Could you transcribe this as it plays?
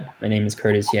My name is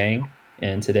Curtis Yang,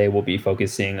 and today we'll be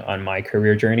focusing on my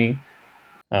career journey.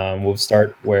 We'll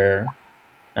start where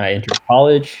I entered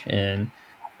college and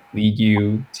lead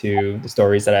you to the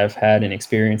stories that I've had and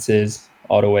experiences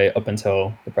all the way up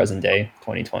until the present day,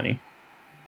 2020.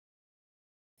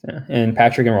 Yeah. And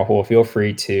Patrick and Rahul, feel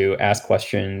free to ask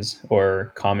questions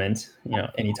or comment,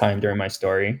 anytime during my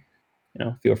story.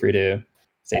 Feel free to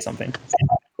say something.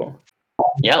 Cool.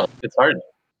 Yeah, it's hard.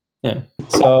 Yeah.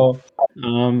 So,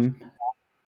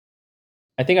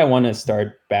 I think I want to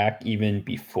start back even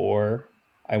before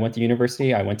I went to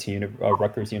university. I went to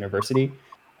Rutgers University.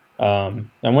 I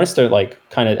want to start like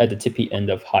kind of at the tippy end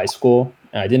of high school.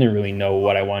 I didn't really know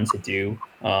what I wanted to do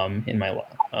in my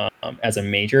as a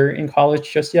major in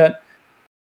college just yet,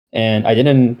 and I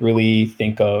didn't really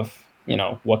think of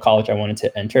what college I wanted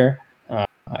to enter.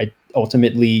 I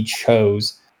ultimately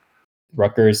chose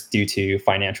Rutgers due to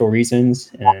financial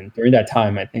reasons. And during that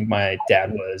time, I think my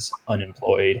dad was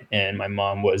unemployed and my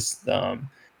mom was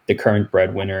the current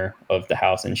breadwinner of the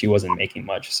house, and she wasn't making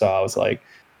much. So I was like,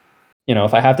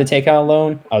 if I have to take out a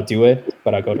loan, I'll do it,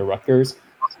 but I'll go to Rutgers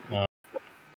uh,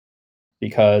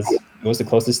 because it was the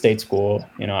closest state school.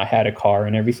 I had a car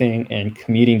and everything, and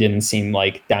commuting didn't seem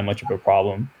like that much of a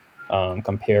problem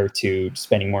compared to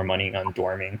spending more money on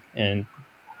dorming. And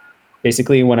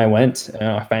basically, when I went,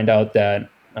 I found out that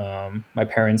my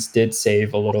parents did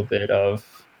save a little bit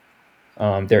of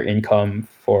their income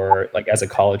for like as a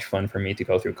college fund for me to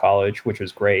go through college, which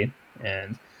was great.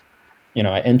 And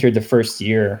I entered the first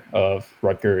year of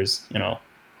Rutgers,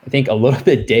 I think a little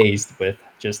bit dazed with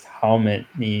just how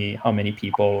many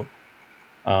people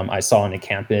I saw on the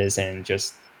campus and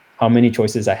just how many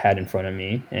choices I had in front of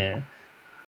me. And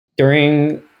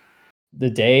during the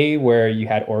day where you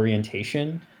had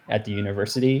orientation at the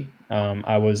university,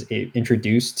 I was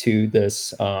introduced to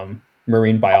this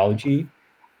marine biology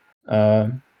uh,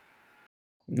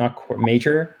 not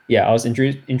major. Yeah, I was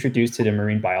introduced to the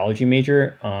marine biology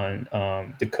major on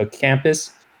the Cook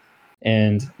campus,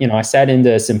 and I sat in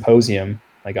the symposium,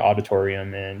 like an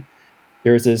auditorium, and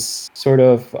there was this sort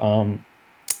of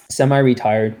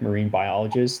semi-retired marine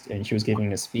biologist, and she was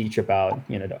giving a speech about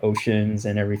the oceans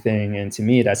and everything, and to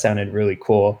me that sounded really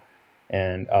cool,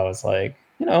 and I was like,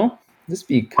 this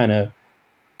be kind of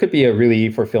could be a really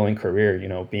fulfilling career,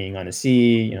 being on the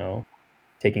sea,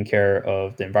 taking care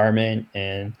of the environment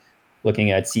and looking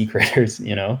at sea critters.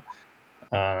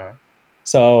 Uh,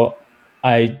 so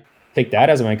I picked that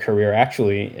as my career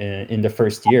actually in the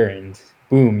first year, and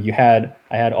boom, I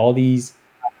had all these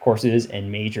courses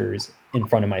and majors in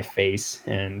front of my face,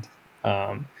 and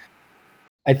um,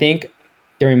 I think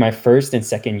during my first and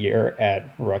second year at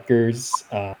Rutgers,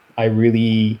 I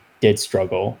really did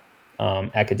struggle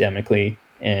academically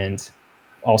and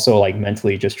also like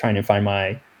mentally, just trying to find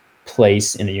my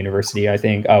place in the university. I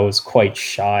think I was quite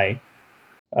shy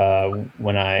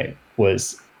when I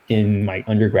was in my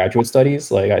undergraduate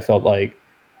studies. Like I felt like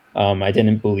I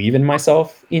didn't believe in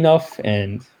myself enough,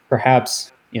 and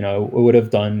perhaps it would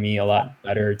have done me a lot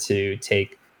better to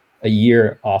take a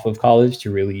year off of college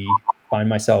to really find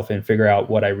myself and figure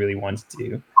out what I really wanted to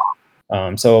do.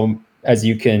 So, as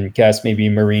you can guess, maybe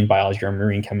marine biology or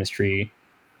marine chemistry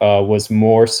was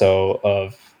more so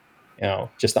of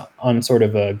just on sort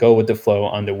of a go with the flow,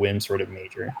 on the whim sort of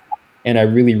major. And I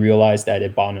really realized that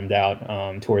it bottomed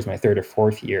out towards my third or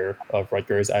fourth year of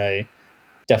Rutgers. I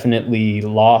definitely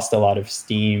lost a lot of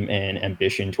steam and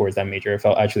ambition towards that major. I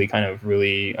felt actually kind of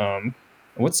really, I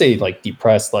would say, like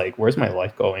depressed. Like, where's my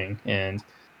life going? And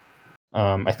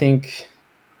I think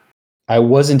I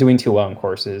wasn't doing too well in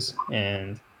courses,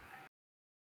 and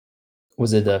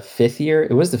was it the fifth year?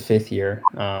 It was the fifth year.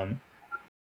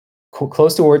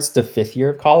 Close towards the fifth year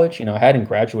of college. I hadn't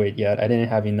graduated yet. I didn't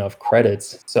have enough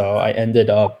credits, so I ended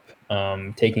up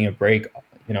taking a break.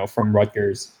 From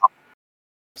Rutgers.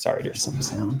 Sorry, there's some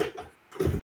sound.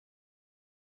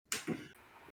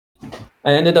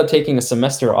 I ended up taking a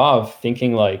semester off,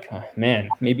 thinking like, man,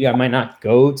 maybe I might not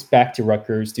go back to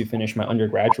Rutgers to finish my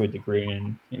undergraduate degree.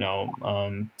 And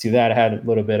to that, I had a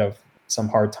little bit of some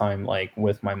hard time, like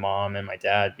with my mom and my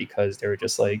dad, because they were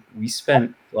just like, we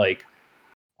spent like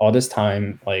all this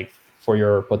time, like for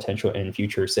your potential in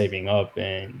future saving up,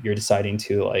 and you're deciding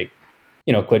to like,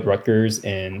 quit Rutgers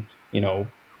and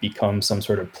become some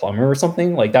sort of plumber or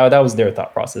something like that. That was their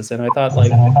thought process, and I thought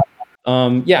like,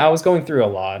 yeah, I was going through a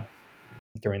lot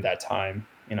during that time.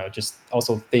 Just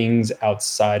also things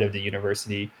outside of the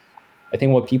university. I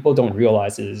think what people don't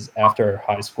realize is after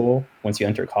high school, once you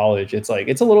enter college, it's like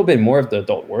it's a little bit more of the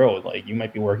adult world. Like you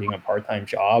might be working a part-time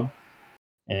job,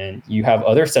 and you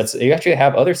actually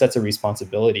have other sets of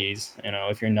responsibilities.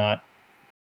 If you're not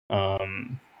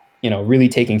really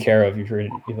taken care of if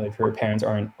your parents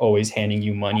aren't always handing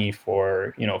you money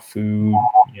for, food,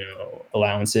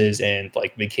 allowances and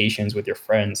like vacations with your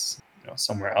friends,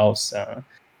 somewhere else.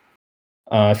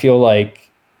 I feel like,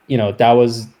 that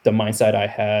was the mindset I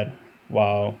had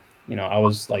while, I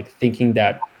was like thinking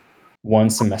that one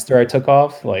semester I took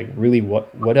off, like really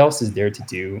what else is there to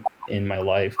do in my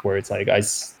life where it's like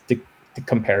the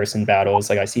comparison battles,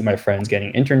 like I see my friends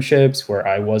getting internships where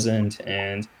I wasn't,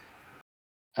 and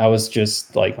I was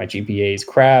just like my GPA is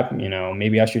crap,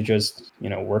 maybe I should just,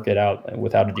 work it out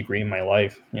without a degree in my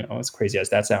life, as crazy as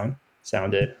that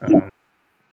sounded.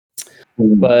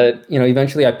 But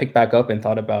eventually I picked back up and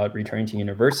thought about returning to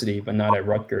university, but not at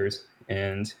Rutgers.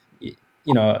 And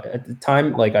at the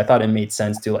time, like I thought it made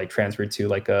sense to like transfer to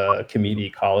like a community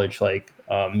college, like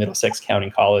Middlesex County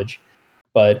College.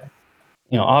 But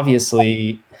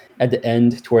obviously,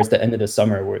 towards the end of the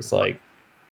summer, where it's like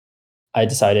I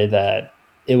decided that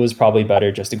it was probably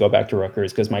better just to go back to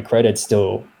Rutgers because my credits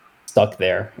still stuck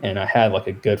there, and I had like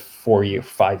a good 4 year,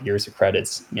 5 years of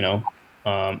credits,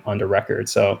 on the record.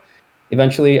 So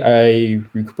eventually, I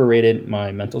recuperated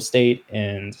my mental state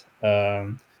and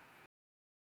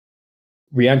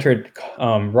re-entered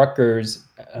Rutgers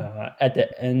at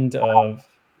the end of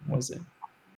what was it?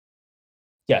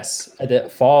 Yes, at the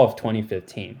fall of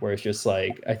 2015, where it's just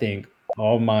like I think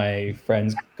all my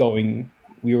friends going.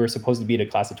 We were supposed to be the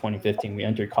class of 2015. We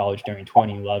entered college during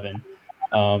 2011.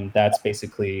 That's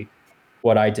basically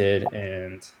what I did,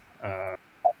 and uh,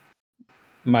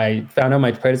 my found out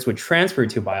my credits would transfer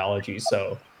to biology.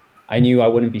 So I knew I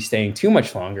wouldn't be staying too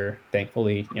much longer.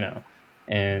 Thankfully,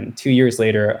 And 2 years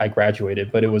later, I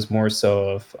graduated, but it was more so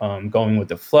of going with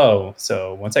the flow.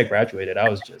 So once I graduated, I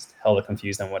was just hella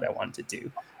confused on what I wanted to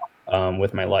do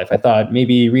with my life. I thought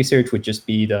maybe research would just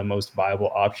be the most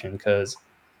viable option because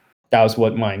that was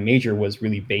what my major was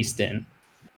really based in.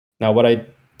 Now, what I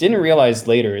didn't realize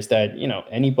later is that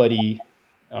anybody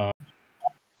um,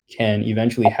 can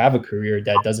eventually have a career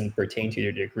that doesn't pertain to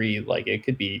your degree. Like it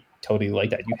could be totally like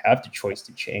that. You have the choice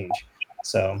to change.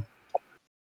 So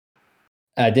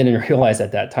I didn't realize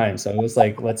at that time. So it was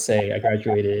like, let's say I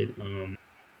graduated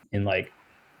in like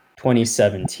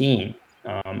 2017.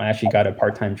 I actually got a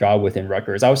part-time job within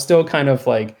Rutgers. I was still kind of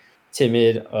like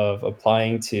timid of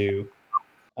applying to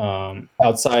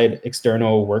outside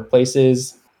external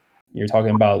workplaces. You're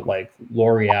talking about like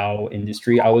L'Oreal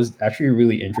industry. I was actually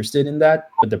really interested in that,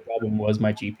 but the problem was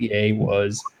my GPA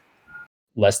was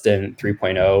less than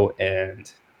 3.0,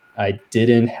 and I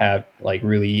didn't have like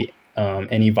really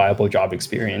any viable job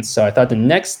experience. So I thought the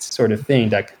next sort of thing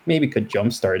that maybe could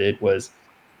jumpstart it was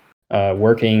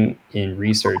working in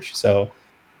research. So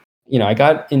I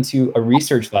got into a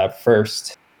research lab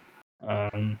first.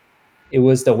 Um, it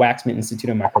was the Waxman Institute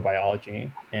of Microbiology,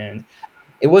 and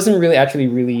it wasn't really actually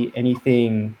really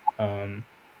anything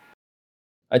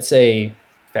I'd say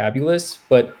fabulous,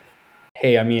 but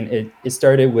hey, I mean it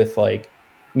started with like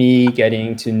me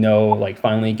getting to know like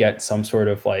finally get some sort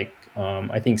of like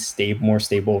I think more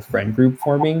stable friend group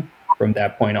forming from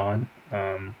that point on.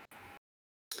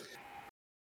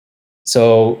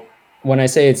 So when I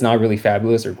say it's not really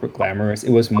fabulous or glamorous,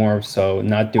 it was more so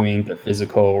not doing the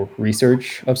physical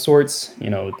research of sorts,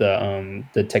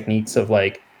 the techniques of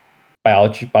like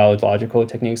biological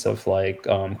techniques of like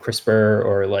CRISPR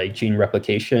or like gene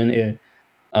replication.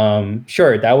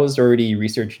 Sure, that was already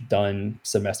research done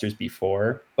semesters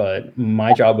before, but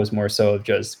my job was more so of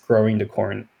just growing the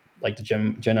corn, like the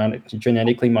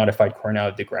genetically modified corn out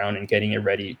of the ground and getting it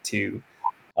ready to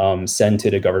send to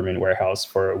the government warehouse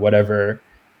for whatever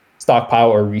stockpile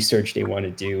or research they want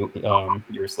to do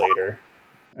years later.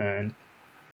 And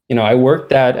I worked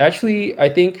that. Actually, I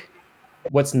think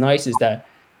what's nice is that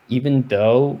even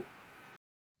though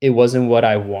it wasn't what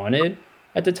I wanted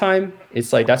at the time,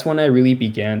 it's like that's when I really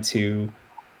began to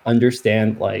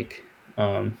understand like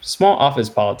small office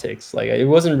politics. Like it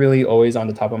wasn't really always on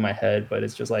the top of my head, but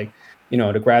it's just like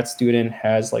the grad student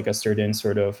has like a certain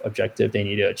sort of objective they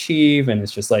need to achieve, and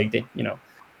it's just like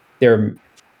their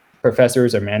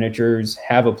professors or managers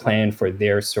have a plan for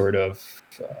their sort of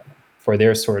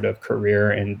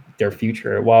career and their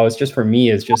future. While it's just for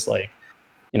me, it's just like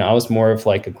I was more of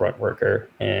like a grunt worker,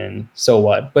 and so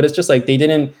what? But it's just like they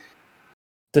didn't.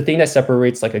 The thing that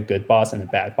separates like a good boss and a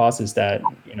bad boss is that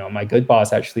my good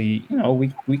boss actually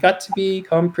we got to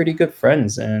become pretty good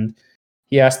friends, and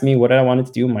he asked me what I wanted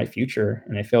to do in my future,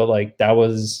 and I felt like that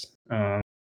was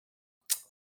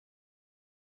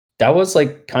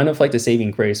like kind of like the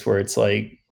saving grace where it's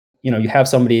like you have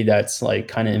somebody that's like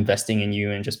kind of investing in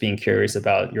you and just being curious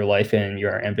about your life and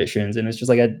your ambitions, and it's just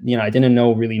like I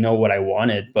didn't really know what I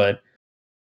wanted, but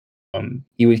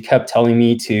he would kept telling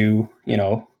me to,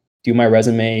 do my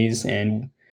resumes, and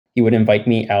he would invite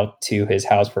me out to his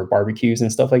house for barbecues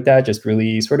and stuff like that. Just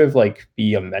really sort of like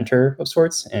be a mentor of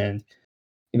sorts. And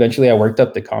eventually I worked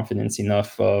up the confidence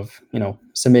enough of,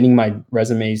 submitting my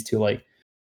resumes to like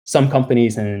some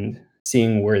companies and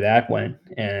seeing where that went.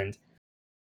 And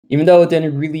even though it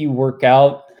didn't really work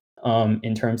out,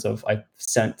 in terms of I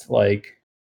sent like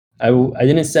I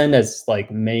didn't send as like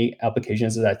many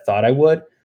applications as I thought I would.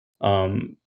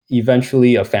 Um,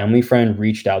 Eventually, a family friend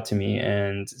reached out to me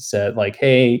and said like,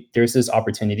 "Hey, there's this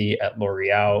opportunity at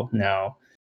L'Oreal now.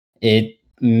 It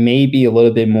may be a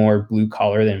little bit more blue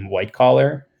collar than white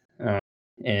collar,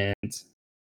 and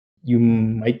you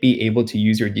might be able to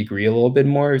use your degree a little bit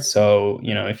more. So,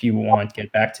 if you want,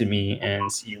 get back to me and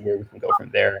see where we can go from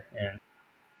there."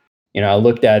 And I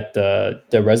looked at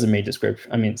the resume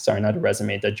description. I mean, sorry, not the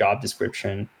resume, the job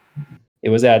description. It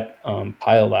was at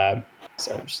Pile Lab.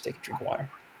 So just take a drink of water.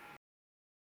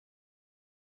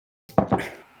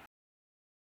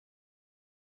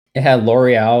 It had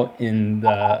L'Oreal in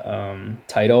the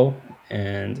title,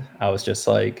 and I was just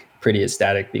like pretty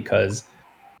ecstatic because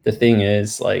the thing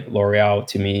is, like, L'Oreal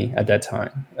to me at that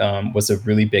time was a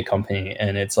really big company,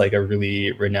 and it's like a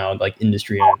really renowned like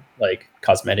industry and like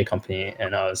cosmetic company.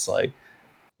 And I was like,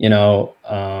 you know,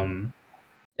 um,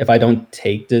 if I don't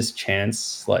take this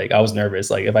chance, like I was nervous,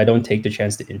 like if I don't take the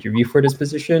chance to interview for this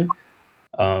position,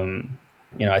 um,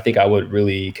 I think I would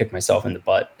really kick myself in the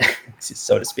butt,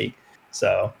 so to speak.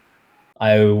 So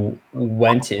I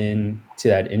went in to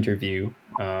that interview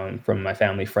from my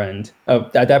family friend.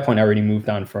 At that point, I already moved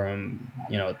on from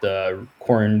the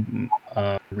corn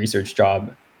research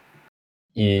job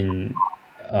in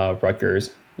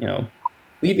Rutgers.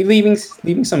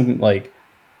 Leaving some like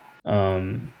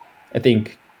um, I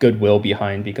think goodwill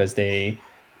behind because they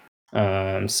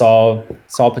saw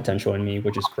potential in me,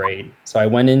 which is great. So I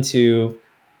went into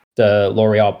the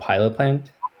L'Oreal pilot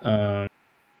plant um,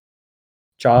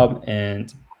 job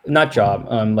and not job,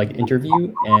 like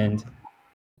interview. And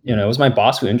it was my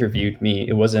boss who interviewed me.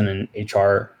 It wasn't an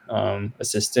HR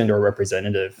assistant or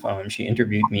representative. She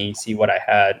interviewed me, see what I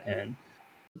had, and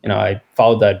I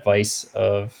followed the advice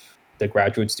of the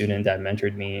graduate student that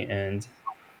mentored me. And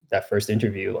that first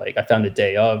interview, like I found the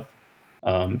day of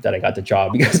that I got the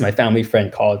job because my family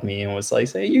friend called me and was like,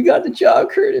 "Say, you got the job,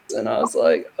 Curtis," and I was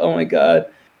like, "Oh my god,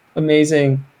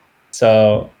 amazing!"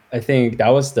 So I think that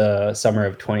was the summer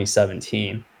of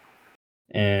 2017,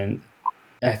 and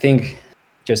I think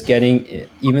just getting it,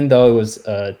 even though it was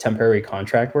a temporary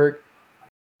contract work,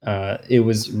 it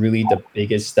was really the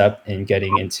biggest step in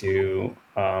getting into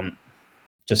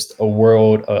just a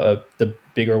world, the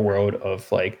bigger world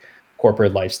of like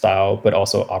corporate lifestyle, but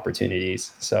also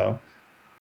opportunities. So,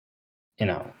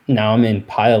 now I'm in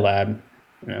Pile Lab,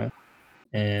 you know,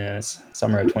 and it's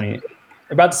summer of 20,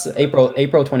 about April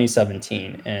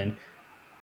 2017. And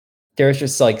there's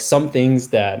just like some things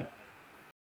that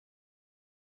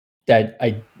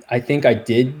I think I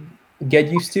did get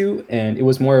used to, and it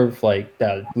was more of like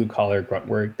that blue collar grunt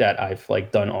work that I've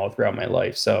like done all throughout my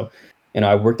life. So,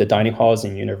 I worked at dining halls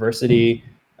in university.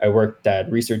 I worked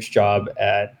that research job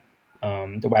at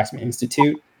the Waxman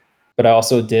Institute, but I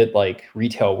also did like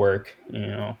retail work.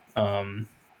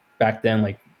 Back then,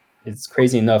 like it's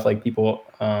crazy enough, like people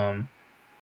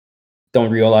don't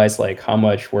realize like how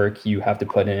much work you have to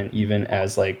put in even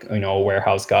as like a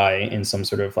warehouse guy in some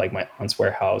sort of like my aunt's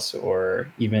warehouse,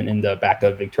 or even in the back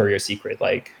of Victoria's Secret,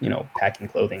 like packing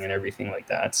clothing and everything like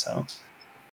that. So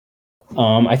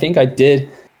I think I did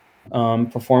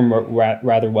perform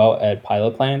rather well at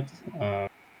pilot plant.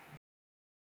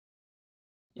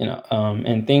 um,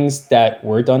 and things that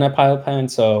were done at pilot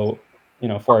plant. So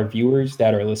for our viewers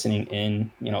that are listening in,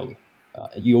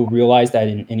 you'll realize that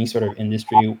in any sort of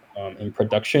industry, in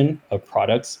production of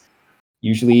products,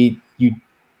 usually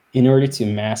in order to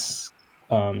mass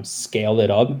scale it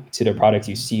up to the products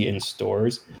you see in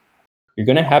stores, you're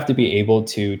going to have to be able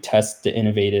to test the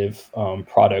innovative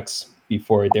products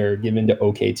before they're given the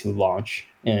okay to launch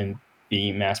and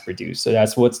be mass produced. So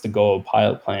that's what's the goal of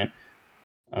pilot plant.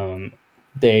 um,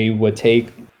 they would take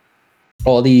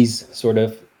all these sort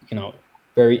of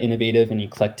very innovative and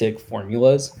eclectic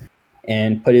formulas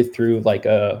and put it through like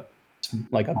a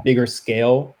bigger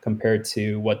scale compared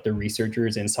to what the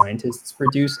researchers and scientists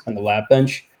produce on the lab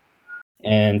bench,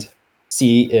 and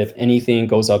see if anything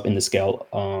goes up in the scale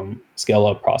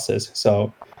up process.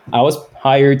 So I was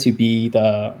hired to be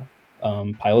the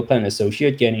pilot plant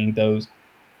associate, getting those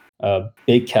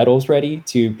big kettles ready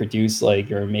to produce like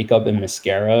your makeup and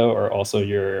mascara, or also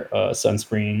your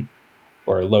sunscreen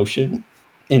or lotion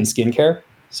in skincare.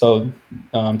 So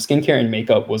skincare and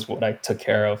makeup was what I took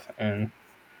care of, and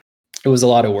it was a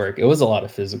lot of work. It was a lot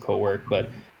of physical work, but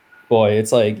boy,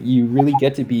 it's like you really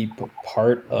get to be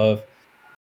part of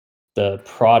the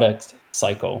product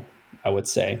cycle, I would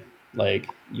say. Like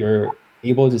you're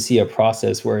able to see a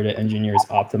process where the engineers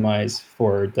optimize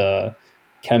for the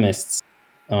chemists,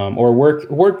 or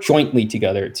work jointly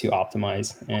together to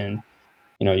optimize. And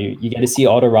you get to see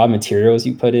all the raw materials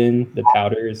you put in, the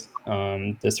powders,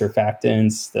 the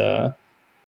surfactants, the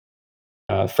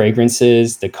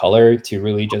fragrances, the color, to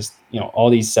really just all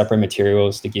these separate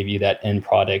materials to give you that end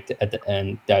product at the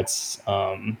end that's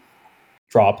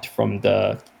dropped from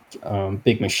the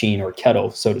big machine or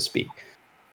kettle, so to speak.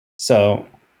 So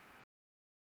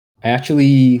I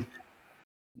actually,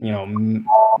 learned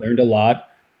a lot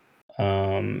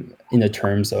in the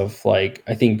terms of, like,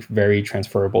 I think very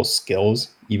transferable skills,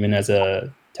 even as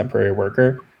a temporary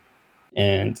worker.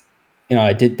 And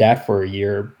I did that for a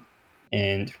year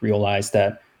and realized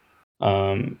that,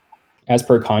 um, as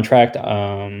per contract,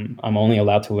 I'm only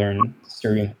allowed to learn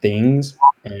certain things,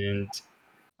 and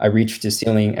I reached the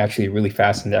ceiling actually really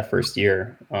fast in that first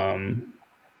year,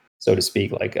 so to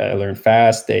speak. Like I learned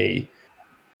fast. They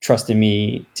trusted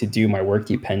me to do my work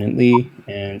dependently,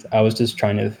 and I was just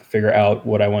trying to figure out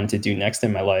what I wanted to do next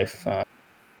in my life.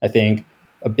 I think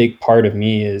a big part of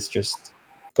me is just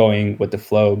going with the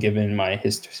flow, given my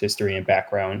history and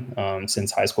background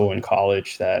since high school and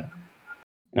college. That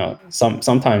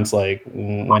sometimes, like,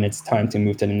 when it's time to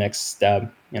move to the next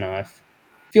step,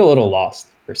 feel a little lost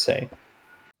per se.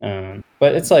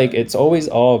 But it's like it's always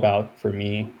all about, for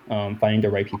me, finding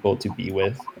the right people to be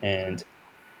with and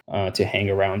to hang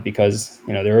around, because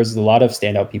there was a lot of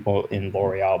standout people in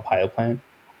L'Oreal pilot plant,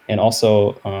 and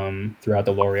also throughout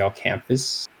the L'Oreal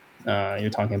campus. You're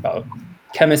talking about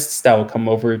chemists that will come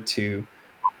over to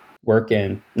work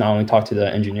and not only talk to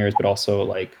the engineers, but also,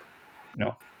 like, you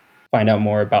know find out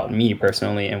more about me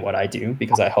personally and what I do,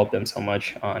 because I help them so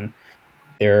much on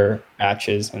their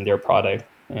batches and their product.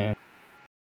 And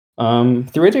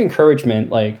through the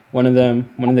encouragement, like one of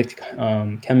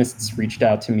the chemists reached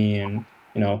out to me, and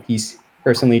he's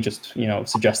personally just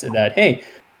suggested that, hey,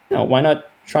 why not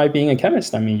try being a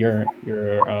chemist? I mean, you're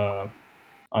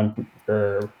on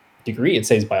your degree, it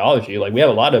says biology. Like, we have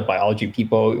a lot of biology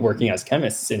people working as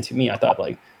chemists, and to me, I thought,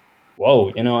 like,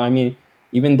 whoa, I mean,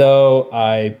 even though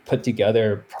I put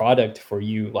together product for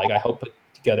you, like I help put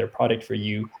together product for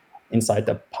you inside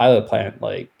the pilot plant,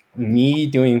 like me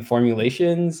doing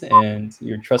formulations, and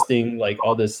you're trusting, like,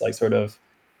 all this, like, sort of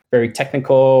very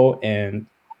technical and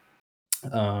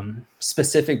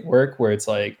specific work, where it's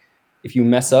like, if you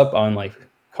mess up on, like,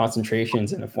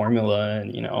 concentrations in a formula,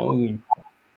 and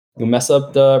you'll mess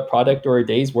up the product or a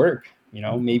day's work,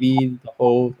 maybe the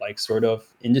whole, like, sort of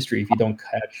industry, if you don't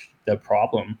catch the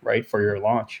problem right for your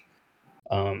launch.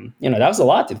 That was a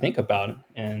lot to think about.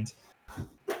 And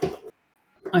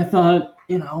I thought,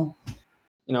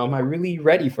 am I really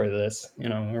ready for this?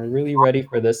 Am I really ready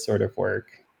for this sort of work?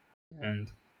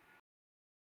 And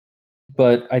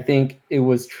but I think it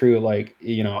was true, like,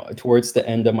 towards the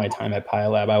end of my time at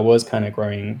PyLab, I was kind of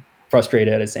growing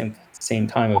frustrated at the same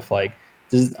time, of like,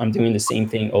 I'm doing the same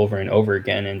thing over and over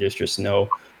again, and there's just no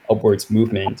upwards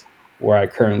movement where I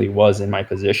currently was in my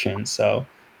position. So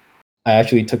I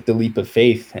actually took the leap of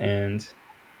faith, and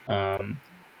um,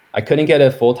 I couldn't get a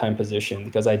full-time position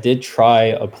because I did try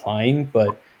applying,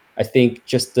 but I think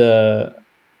just the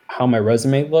how my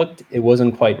resume looked, it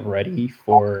wasn't quite ready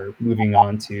for moving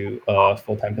on to a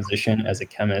full-time position as a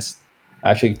chemist.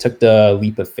 I actually took the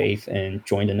leap of faith and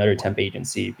joined another temp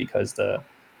agency, because the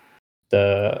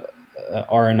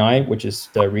RNI, which is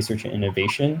the research and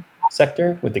innovation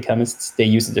sector with the chemists, they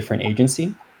used a different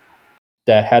agency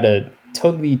that had a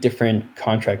totally different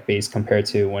contract base compared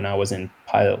to when I was in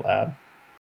pilot lab.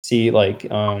 See, like,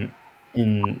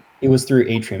 in it was through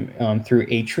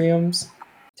Atrium's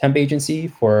temp agency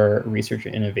for research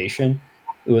and innovation.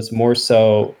 It was more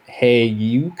so, hey,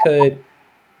 you could,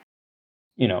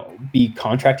 be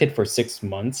contracted for 6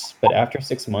 months, but after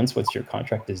 6 months, once your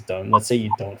contract is done, let's say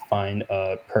you don't find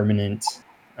um,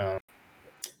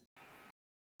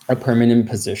 a permanent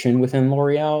position within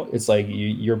L'Oreal, it's like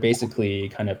you're basically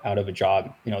kind of out of a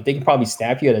job. They can probably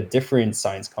staff you at a different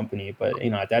science company, but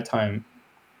at that time,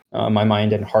 my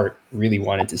mind and heart really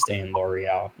wanted to stay in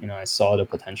L'Oreal. I saw the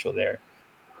potential there,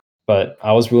 but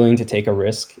I was willing to take a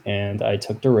risk, and I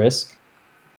took the risk.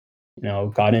 I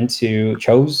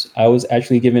was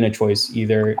actually given a choice,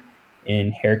 either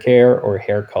in hair care or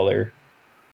hair color,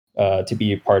 to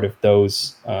be a part of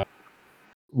those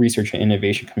research and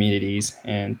innovation communities.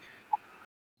 And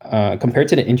compared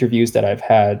to the interviews that I've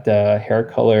had, the hair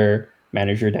color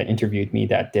manager that interviewed me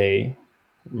that day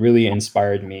really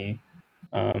inspired me.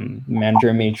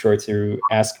 Manager made sure to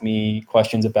ask me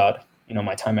questions about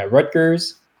my time at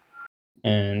Rutgers,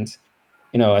 and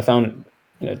I found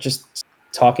just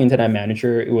talking to that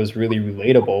manager, it was really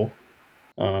relatable.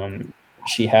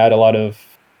 She had a lot of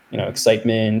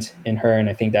excitement in her, and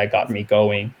I think that got me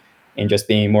going and just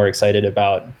being more excited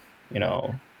about you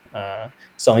know uh,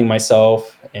 selling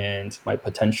myself and my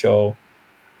potential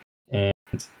and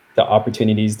the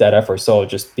opportunities that I foresaw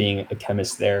just being a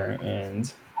chemist there.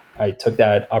 And I took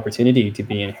that opportunity to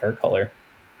be in hair color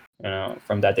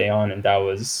from that day on, and that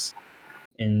was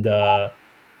in the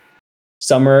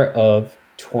summer of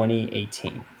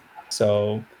 2018.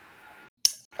 So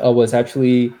I was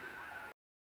actually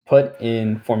put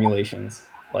in formulations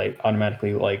like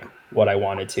automatically, like what I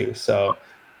wanted to. So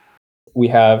we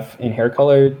have in hair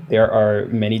color, there are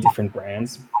many different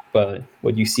brands, but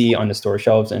what you see on the store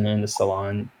shelves and in the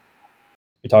salon,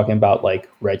 you're talking about like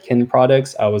Redken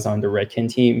products. I was on the Redken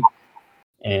team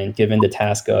and given the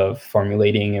task of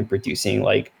formulating and producing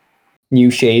like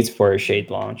new shades for a shade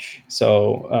launch.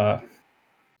 So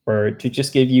for to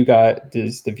just give you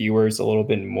guys the viewers a little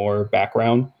bit more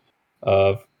background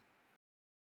of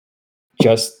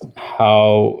just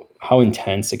how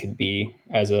intense it could be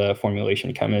as a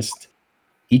formulation chemist.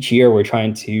 Each year, we're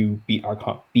trying to beat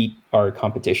our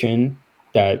competition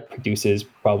that produces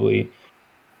probably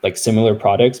like similar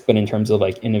products, but in terms of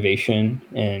like innovation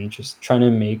and just trying to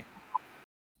make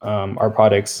our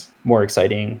products more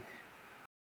exciting.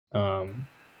 Um,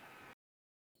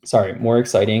 more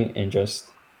exciting and just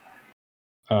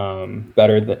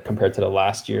better compared to the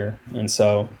last year. And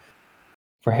so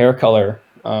for hair color,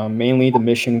 mainly the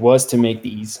mission was to make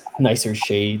these nicer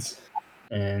shades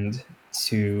and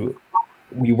to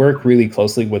we work really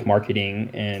closely with marketing,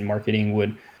 and marketing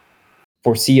would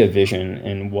foresee a vision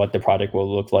and what the product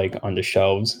will look like on the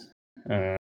shelves.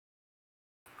 Uh,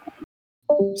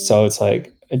 so it's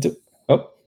like, oh,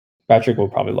 Patrick will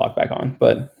probably log back on,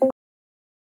 but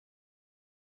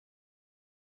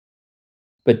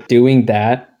doing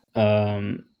that,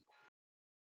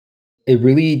 it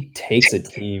really takes a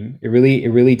team. It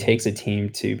really takes a team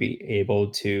to be able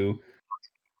to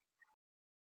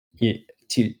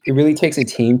it really takes a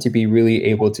team to be really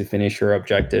able to finish your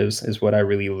objectives is what I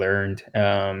really learned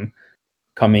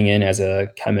coming in as a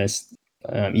chemist,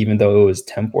 even though it was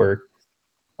temp work.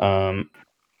 Um,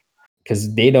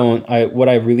 because they don't. What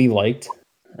I really liked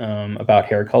about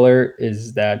hair color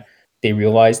is that they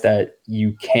realized that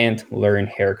you can't learn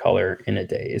hair color in a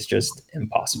day. It's just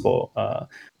impossible.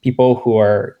 People who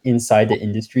are inside the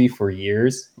industry for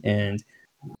years, and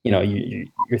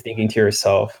you're thinking to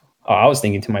yourself. Oh, I was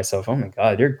thinking to myself, oh my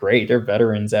god, they're great. They're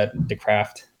veterans at the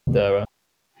craft. The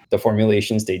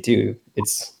formulations they do.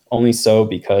 It's only so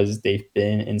because they've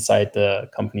been inside the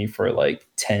company for like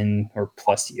 10 or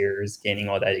plus years, gaining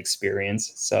all that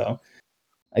experience. So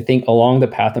I think along the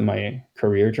path of my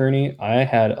career journey, I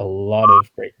had a lot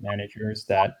of great managers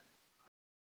that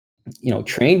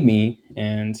trained me,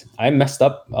 and I messed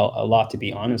up a lot, to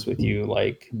be honest with you.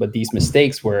 Like, but these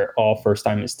mistakes were all first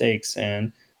time mistakes,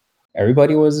 and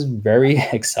everybody was very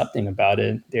accepting about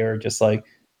it. They were just like,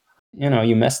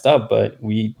 you messed up, but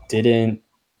we didn't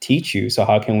teach you. So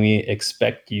how can we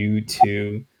expect you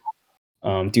to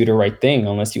do the right thing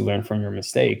unless you learn from your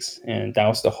mistakes? And that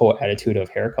was the whole attitude of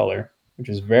hair color, which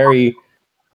is very,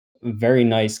 very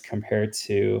nice compared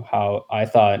to how I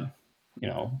thought,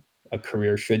 a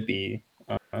career should be.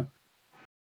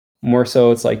 More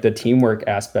so, it's like the teamwork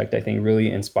aspect, I think,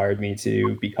 really inspired me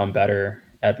to become better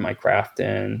at my craft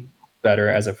and better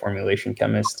as a formulation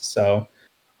chemist. So,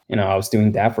 I was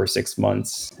doing that for 6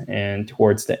 months, and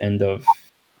towards the end of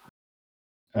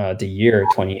the year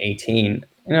 2018,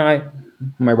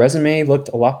 my resume looked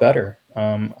a lot better.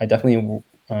 I definitely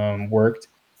worked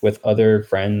with other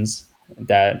friends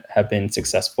that have been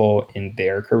successful in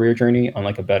their career journey on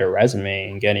like a better resume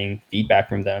and getting feedback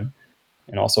from them,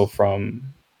 and also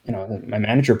from my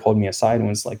manager pulled me aside and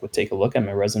was like, "Well, take a look at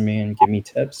my resume and give me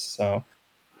tips." So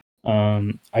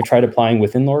I tried applying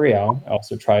within L'Oreal. I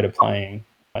also tried applying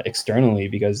externally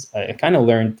because I kind of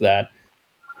learned that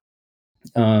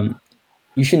um,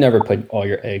 you should never put all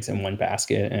your eggs in one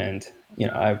basket. And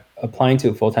I applying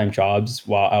to full time jobs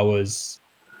while I was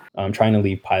trying to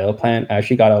leave Pilot Plant. I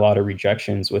actually got a lot of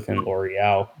rejections within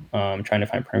L'Oreal, trying to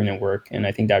find permanent work, and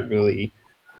I think that really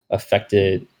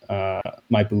affected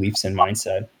my beliefs and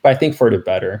mindset. But I think for the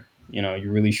better.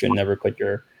 You really should never put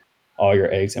all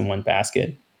your eggs in one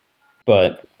basket.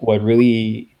 But what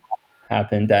really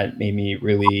happened that made me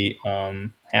really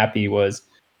happy was,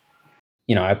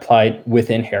 I applied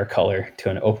within hair color to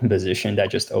an open position that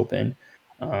just opened.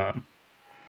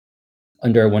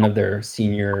 under one of their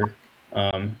senior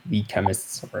lead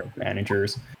chemists or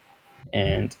managers,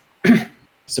 and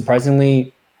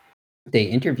surprisingly, they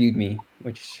interviewed me,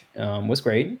 which was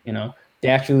great. They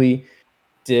actually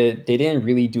they didn't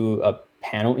really do a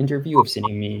panel interview of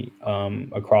sitting me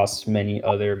across many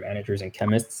other managers and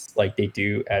chemists like they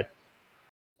do at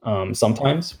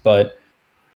sometimes, but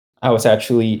I was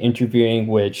actually interviewing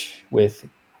with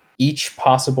each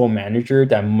possible manager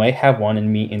that might have wanted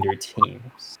me in their team.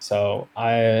 So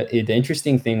the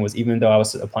interesting thing was, even though I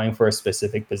was applying for a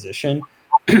specific position,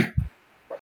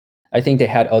 I think they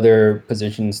had other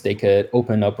positions they could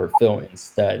open up or fill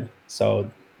instead. So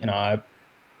I,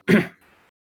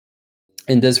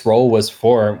 and this role was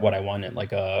for what I wanted,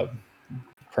 like a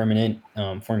permanent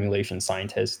formulation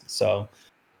scientist. So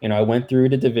I went through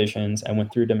the divisions, I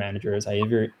went through the managers, I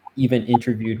even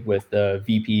interviewed with the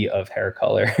VP of hair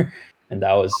color, and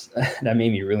that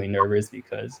made me really nervous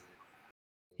because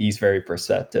he's very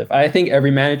perceptive. I think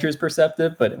every manager is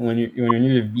perceptive, but when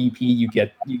you're the VP, you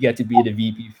get to be the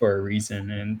VP for a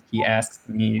reason. And he asked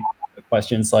me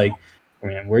questions like,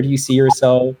 "Man, where do you see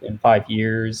yourself in 5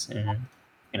 years?" And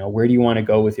where do you want to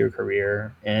go with your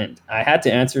career? And I had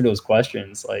to answer those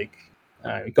questions. Like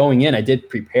going in, I did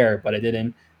prepare, but I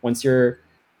didn't. Once you're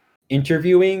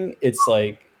interviewing, it's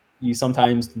like you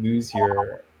sometimes lose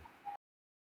your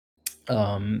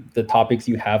the topics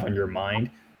you have on your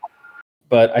mind.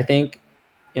 But I think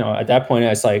at that point,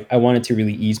 it's like I wanted to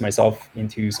really ease myself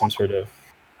into some sort of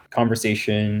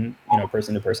conversation,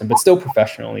 person to person, but still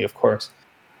professionally, of course.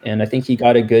 And I think he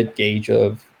got a good gauge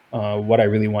of what I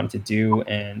really wanted to do,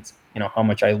 and how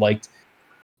much I liked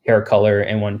hair color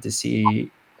and wanted to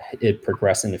see it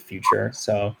progress in the future.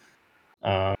 So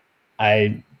um,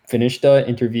 I finished the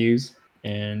interviews,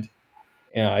 and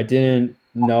I didn't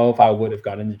know if I would have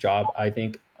gotten the job. I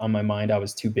think on my mind, I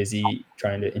was too busy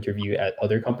trying to interview at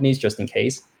other companies just in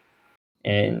case.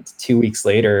 And 2 weeks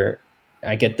later,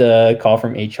 I get the call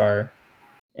from HR,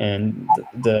 and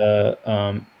the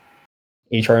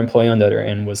HR employee on the other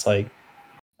end was like,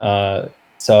 uh,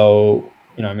 "So,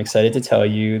 I'm excited to tell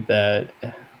you that,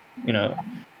 you know,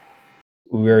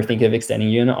 we're thinking of extending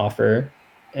you an offer."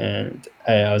 And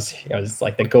I was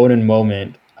like the golden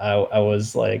moment. I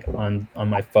was like on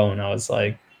my phone. I was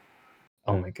like,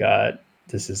 "Oh my god,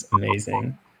 this is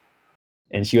amazing."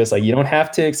 And she was like, "You don't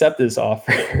have to accept this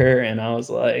offer." And I was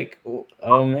like,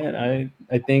 "Oh man,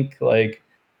 I think like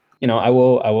I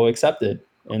will accept it."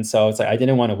 And so it's like I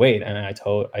didn't want to wait, and I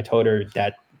told her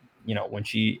that when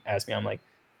she asked me, I'm like,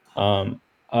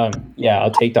 yeah,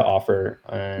 I'll take the offer,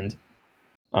 and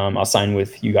I'll sign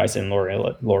with you guys in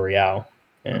L'Oreal.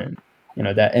 And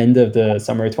that end of the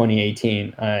summer of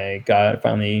 2018, I got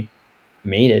finally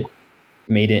made it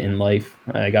made it in life.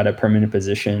 I got a permanent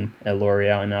position at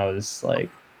L'Oreal, and I was like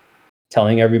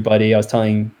telling everybody. I was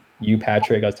telling you,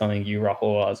 Patrick. I was telling you,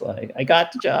 Rahul. I was like, I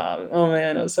got the job. Oh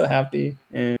man, I was so happy.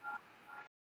 And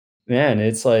man,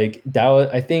 it's like that was,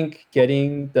 I think,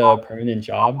 getting the permanent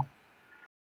job,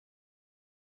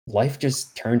 life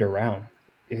just turned around.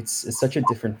 It's such a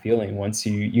different feeling once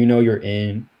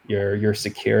you're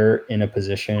secure in a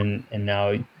position. And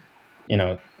now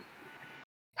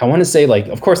I want to say, like,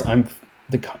 of course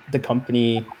the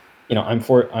company,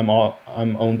 I'm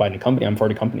owned by the company, I'm for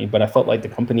the company, but I felt like the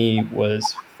company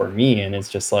was for me. And it's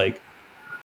just like,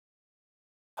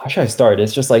 how should I start?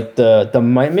 It's just like the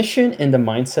my mission and the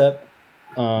mindset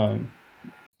um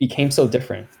became so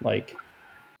different. Like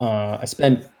I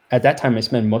spent at that time, I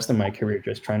spent most of my career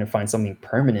just trying to find something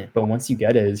permanent. But once you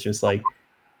get it, it's just like,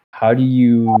 how do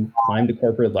you climb the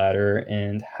corporate ladder,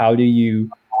 and how do you,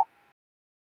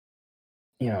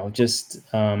 just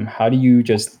how do you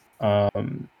just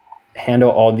handle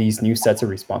all these new sets of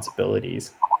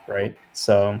responsibilities, right?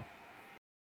 So,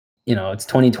 it's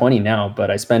 2020 now, but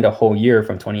I spent a whole year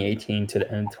from 2018 to the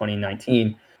end of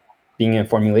 2019 being a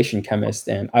formulation chemist,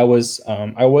 and I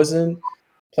wasn't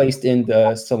placed in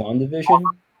the salon division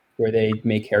where they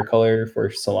make hair color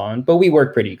for salon, but we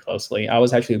work pretty closely. I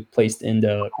was actually placed in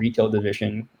the retail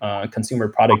division, consumer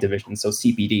product division, so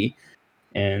CPD,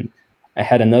 and I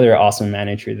had another awesome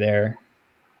manager there.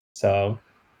 So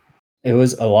it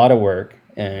was a lot of work,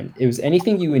 and it was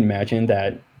anything you would imagine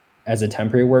that as a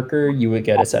temporary worker you would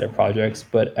get a set of projects,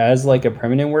 but as like a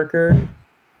permanent worker,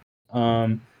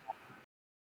 um,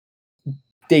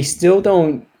 they still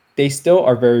don't they still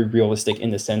are very realistic in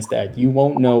the sense that you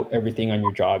won't know everything on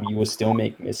your job. You will still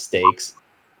make mistakes.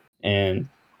 And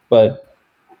but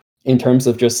in terms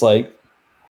of just like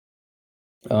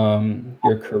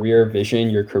your career vision,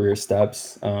 your career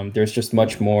steps, there's just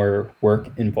much more work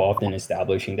involved in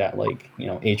establishing that. Like,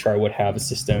 HR would have a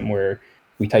system where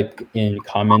we type in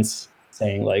comments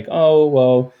saying like, oh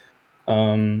well,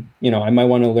 I might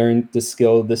want to learn this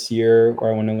skill this year,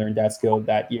 or I want to learn that skill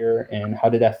that year, and how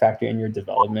did that factor in your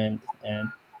development? And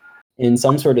in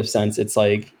some sort of sense, it's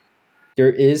like there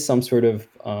is some sort of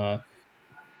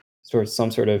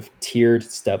tiered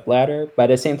step ladder, but at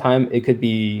the same time, it could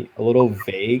be a little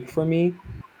vague for me.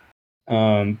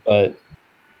 But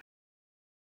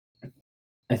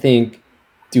I think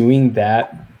doing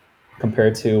that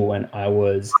compared to when I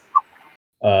was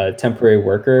a temporary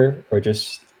worker, or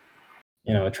just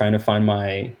trying to find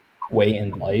my way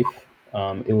in life,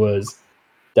 it was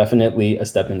definitely a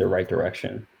step in the right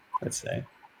direction, let's say.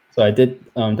 So I did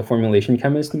the formulation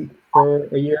chemist for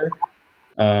a year.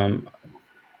 Um,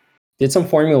 did some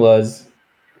formulas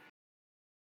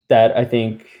that I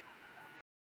think,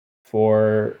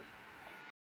 for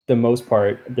the most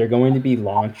part, they're going to be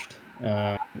launched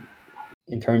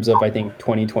in terms of, I think,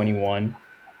 2021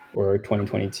 or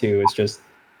 2022. It's just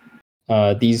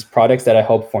these products that I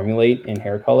help formulate in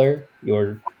hair color,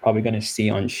 you're probably going to see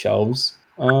on shelves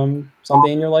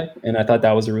someday in your life. And I thought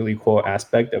that was a really cool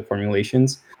aspect of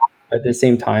formulations. At the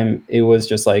same time, it was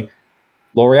just like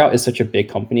L'Oreal is such a big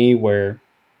company where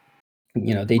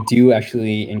they do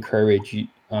actually encourage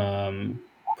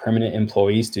permanent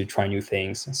employees to try new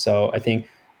things. So I think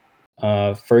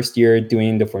first year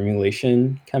doing the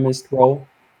formulation chemist role,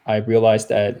 I realized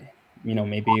that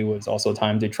maybe it was also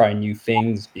time to try new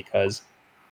things, because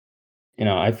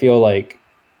I feel like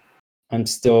I'm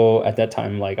still at that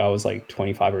time, like I was like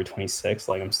 25 or 26,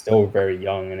 like I'm still very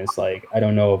young, and it's like I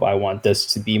don't know if I want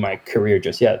this to be my career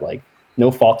just yet. Like, no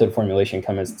fault to formulation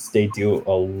chemists, they do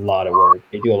a lot of work.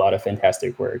 They do a lot of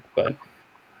fantastic work, but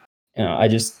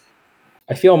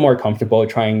I feel more comfortable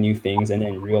trying new things and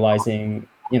then realizing,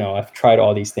 I've tried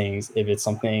all these things. If it's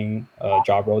something, a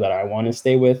job role that I want to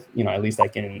stay with, at least I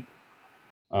can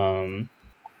um,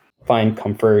 find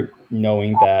comfort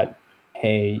knowing that,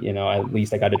 hey, at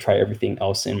least I got to try everything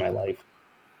else in my life,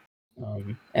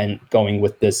 and going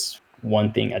with this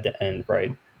one thing at the end,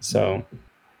 right? So,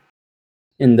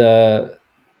 in the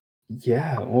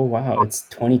yeah, oh wow, it's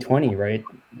 2020, right?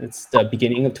 It's the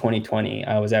beginning of 2020.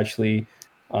 I was actually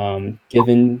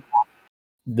given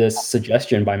this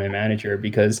suggestion by my manager,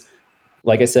 because,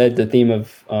 like I said, the theme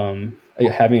of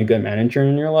having a good manager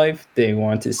in your life, they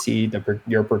want to see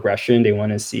your progression. They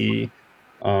want to see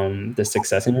the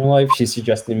success in your life. She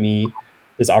suggested me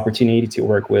this opportunity to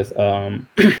work with a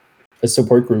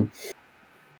support group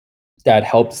that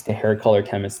helps the hair color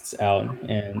chemists out.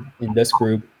 And in this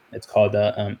group, it's called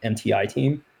the MTI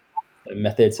team, the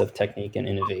Methods of Technique and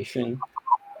Innovation.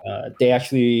 They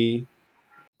actually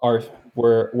are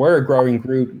we're a growing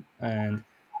group and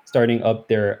starting up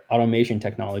their automation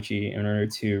technology in order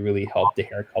to really help the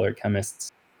hair color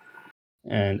chemists.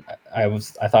 And I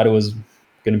thought it was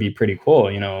going to be pretty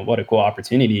cool. What a cool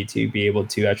opportunity to be able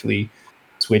to actually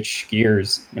switch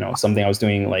gears. Something I was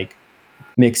doing, like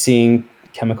mixing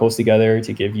chemicals together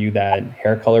to give you that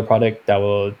hair color product that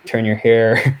will turn your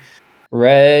hair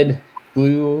red,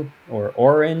 blue, or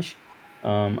orange.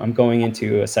 I'm going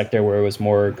into a sector where it was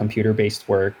more computer-based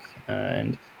work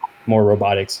and more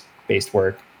robotics-based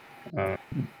work, uh,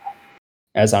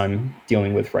 as I'm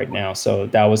dealing with right now. So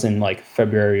that was in like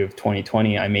February of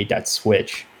 2020. I made that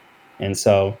switch, and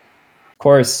so of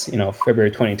course,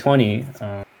 February 2020,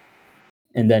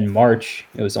 and then March.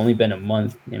 It was only been a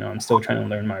month. I'm still trying to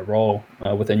learn my role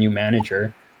with a new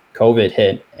manager. COVID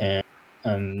hit, and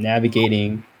I'm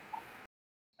navigating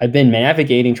I've been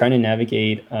trying to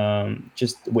navigate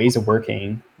just ways of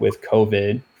working with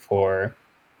COVID for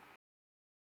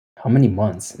how many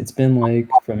months? It's been like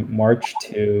from March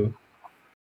to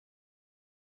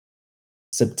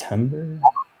September.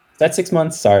 Is that 6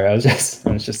 months? Sorry,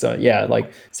 yeah,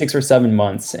 like 6 or 7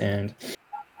 months, and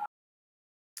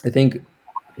I think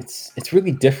it's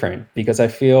really different, because I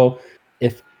feel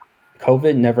if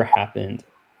COVID never happened,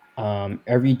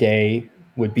 every day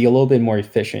would be a little bit more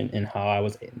efficient in how I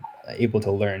was able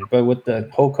to learn. But with the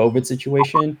whole COVID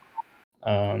situation,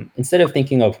 instead of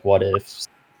thinking of what ifs,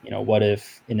 what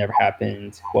if it never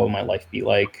happened? What would my life be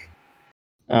like?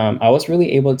 I was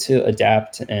really able to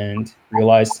adapt and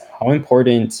realize how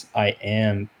important I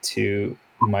am to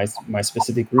my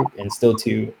specific group, and still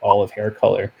to all of hair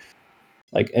color.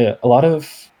 Like, a lot of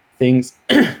things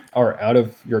are out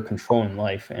of your control in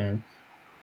life, and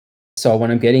so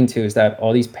what I'm getting to is that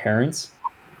all these parents,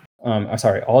 I'm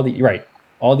sorry, all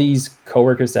these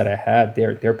coworkers that I had,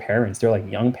 they're parents. They're like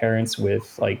young parents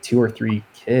with like 2 or 3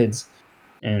 kids,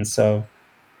 and so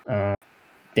uh,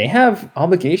 they have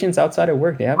obligations outside of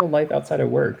work. They have a life outside of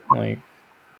work, like,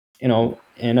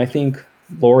 and I think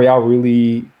L'Oreal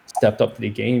really stepped up to the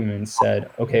game and said,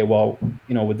 okay, well,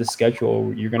 with the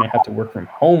schedule, you're going to have to work from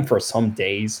home for some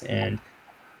days, and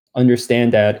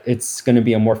understand that it's going to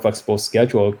be a more flexible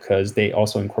schedule, because they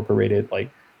also incorporated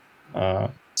like uh,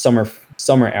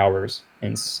 summer hours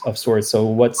and of sorts. So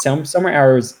what some summer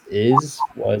hours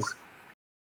was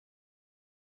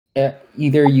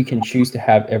either you can choose to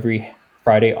have every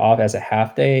Friday off as a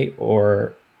half day,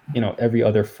 or every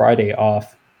other Friday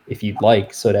off if you'd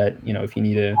like, so that if you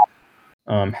need to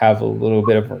have a little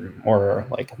bit of more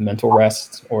like mental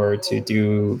rest, or to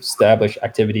do establish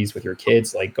activities with your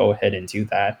kids, like go ahead and do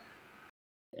that.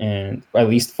 And at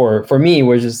least for me,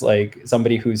 we're just like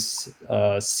somebody who's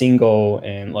single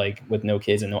and like with no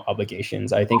kids and no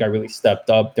obligations. I think I really stepped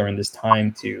up during this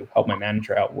time to help my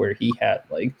manager out, where he had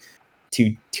like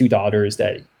two daughters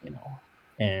that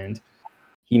and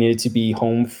he needed to be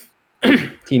home.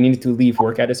 He needed to leave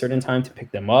work at a certain time to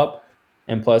pick them up,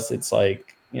 and plus it's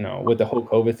like with the whole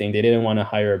COVID thing, they didn't want to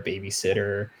hire a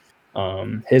babysitter.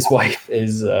 His wife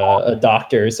is a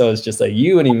doctor, so it's just like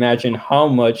you would imagine how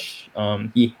much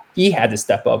he had to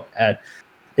step up at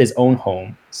his own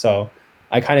home. So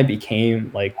I kind of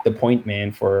became like the point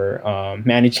man for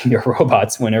managing the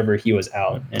robots whenever he was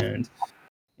out. And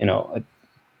you know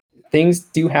things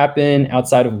do happen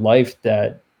outside of life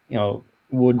that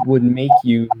would make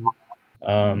you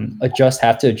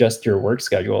have to adjust your work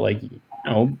schedule. Like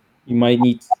you might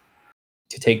need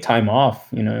to take time off.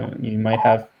 You might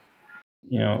have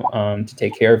to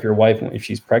take care of your wife if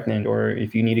she's pregnant, or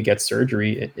if you need to get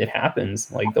surgery. It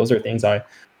happens. Like those are things I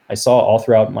saw all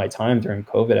throughout my time during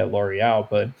COVID at L'Oreal.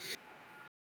 But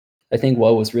I think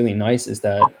what was really nice is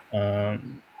that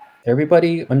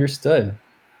everybody understood.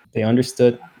 They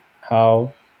understood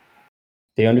how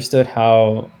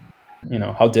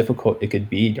how difficult it could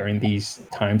be during these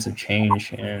times of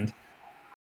change. And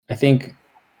I think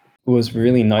what was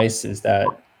really nice is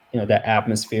that that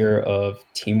atmosphere of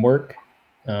teamwork,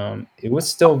 it was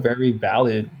still very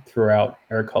valid throughout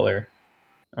Hair Color,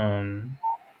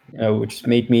 which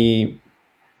made me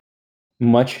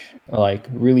much like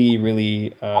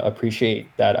really appreciate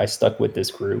that I stuck with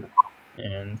this group.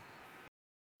 And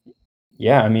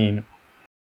yeah, I mean,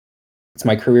 it's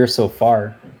my career so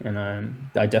far, and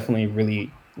I definitely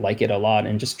really like it a lot.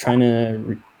 And just trying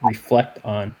to reflect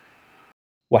on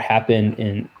what happened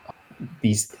in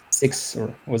these 6,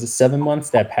 or was it 7 months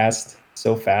that passed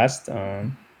so fast.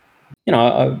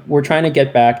 We're trying to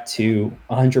get back to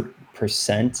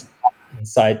 100%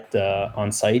 inside the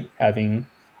on-site, having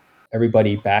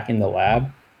everybody back in the lab.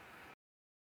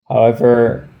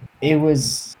 However,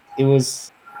 it's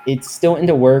still in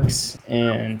the works,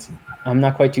 and I'm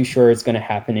not quite too sure it's going to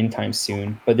happen anytime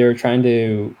soon. But they're trying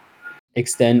to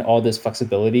extend all this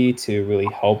flexibility to really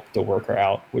help the worker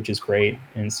out, which is great.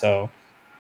 And so,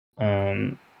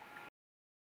 um,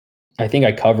 I think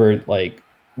I covered like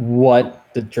what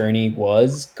the journey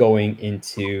was going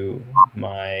into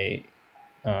my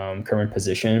current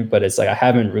position, but it's like I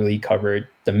haven't really covered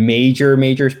the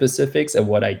major specifics of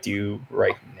what I do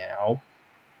right now.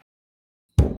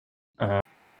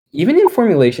 Even in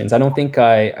formulations, I don't think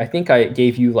I think I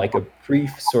gave you like um, a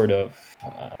brief sort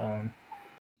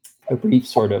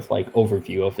of like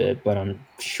overview of it. But I'm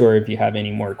sure if you have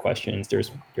any more questions,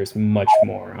 there's much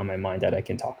more on my mind that I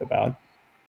can talk about.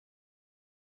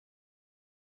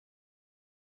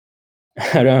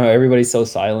 I don't know. Everybody's so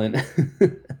silent.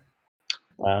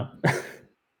 Wow.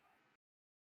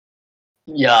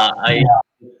 Yeah, I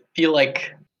feel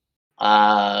like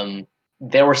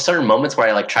there were certain moments where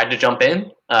I like tried to jump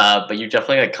in, but you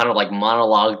definitely like kind of like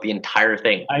monologued the entire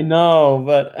thing. I know,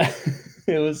 but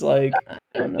it was like I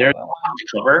don't There's know. a lot to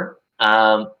cover.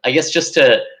 I guess just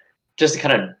to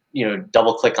kind of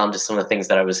double click onto some of the things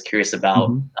that I was curious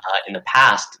about Mhm. in the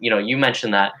past. You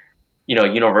mentioned that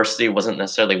university wasn't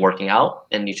necessarily working out,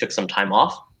 and you took some time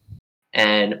off.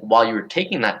 And while you were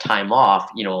taking that time off,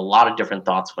 a lot of different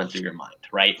thoughts went through your mind,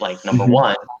 right? Like number Mhm.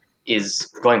 one, is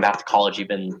going back to college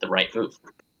even the right move,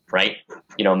 right?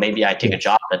 Maybe I take a Yes.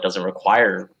 job that doesn't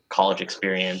require college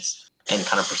experience and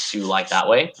kind of pursue like that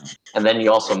way. And then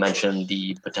you also mentioned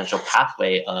the potential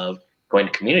pathway of going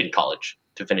to community college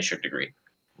to finish your degree.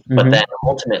 But then Mhm.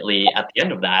 ultimately, at the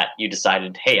end of that, you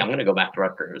decided, hey, I'm going to go back to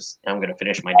Rutgers and I'm going to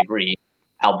finish my degree,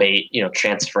 albeit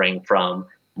transferring from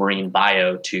marine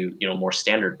bio to more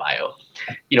standard bio.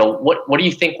 What do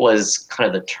you think was kind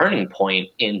of the turning point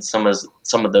in some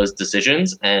of those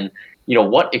decisions, and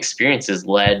what experiences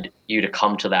led you to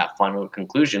come to that final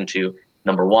conclusion to,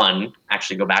 number one,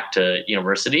 actually go back to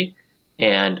university,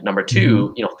 and number Mhm.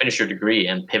 two, finish your degree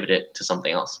and pivot it to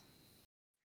something else?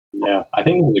 Yeah, I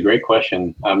think it's a great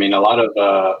question. I mean, a lot of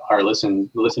our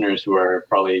listeners who are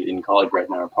probably in college right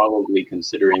now are probably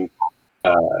considering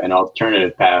an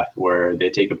alternative path where they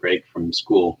take a break from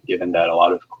school, given that a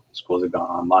lot of schools have gone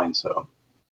online. So,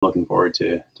 looking forward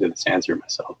to this answer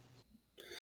myself.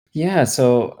 Yeah,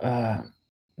 so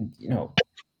you know,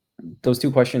 those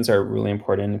two questions are really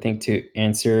important. I think to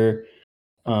answer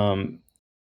um,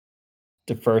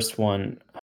 the first one.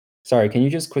 Sorry, can you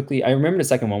just quickly? I remember the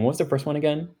second one. What was the first one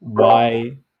again?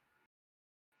 Why?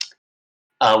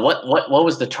 What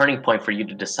was the turning point for you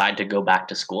to decide to go back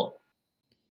to school?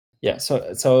 Yeah,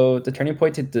 so the turning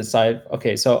point to decide.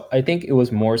 Okay, so I think it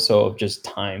was more so of just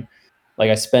time.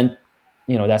 Like I spent,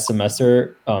 that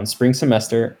semester, spring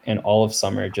semester, and all of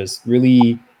summer just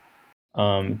really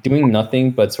doing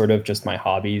nothing but sort of just my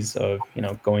hobbies of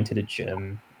going to the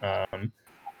gym,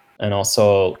 and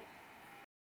also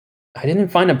I didn't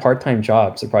find a part-time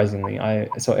job, surprisingly. I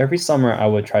So every summer I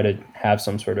would try to have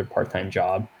some sort of part-time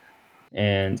job,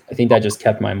 and I think that just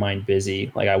kept my mind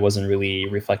busy. Like I wasn't really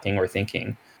reflecting or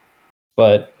thinking.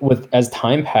 But with as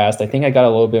time passed, I think I got a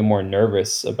little bit more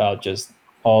nervous about just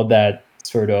all that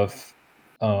sort of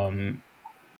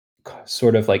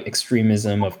like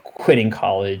extremism of quitting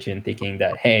college and thinking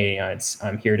that, hey,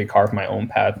 I'm here to carve my own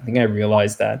path. I think I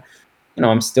realized that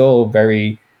I'm still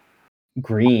very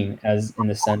green, as in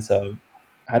the sense of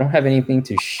I don't have anything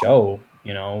to show,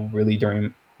 really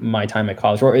during my time at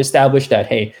college, or establish that,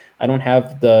 hey, I don't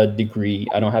have the degree,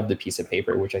 I don't have the piece of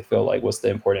paper, which I feel like was the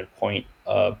important point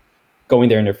of going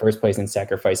there in the first place and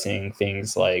sacrificing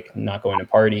things like not going to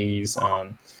parties,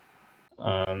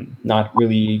 not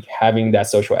really having that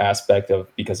social aspect of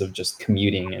because of just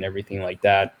commuting and everything like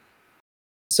that.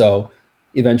 So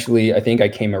eventually, I think I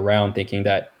came around thinking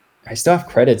that I still have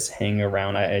credits hanging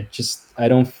around. I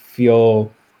don't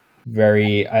feel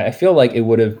very. I feel like it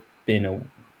would have been a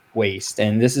waste,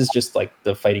 and this is just like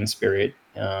the fighting spirit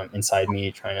inside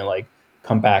me trying to like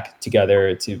come back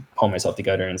together to pull myself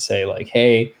together and say like,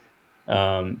 hey,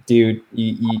 dude,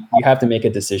 you have to make a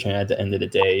decision at the end of the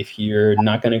day. If you're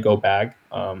not going to go back,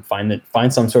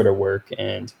 find some sort of work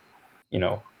and you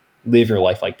know live your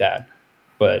life like that.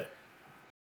 But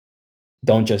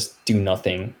don't just do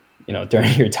nothing,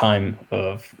 during your time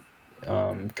of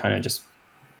kind of just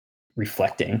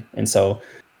reflecting. And so,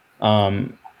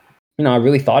 um, I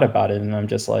really thought about it, and I'm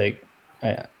just like,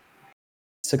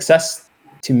 success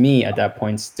to me at that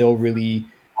point still really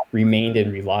remained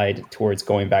and relied towards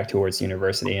going back towards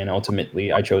university. And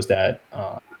ultimately, I chose that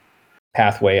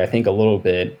pathway. I think a little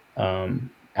bit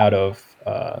out of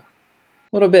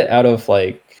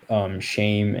like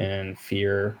shame and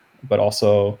fear, but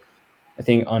also I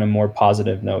think on a more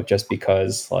positive note, just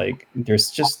because like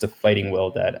there's just the fighting will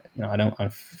that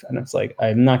and it's like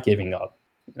I'm not giving up,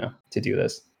 to do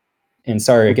this. And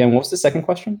sorry again, what was the second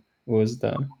question? What was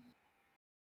the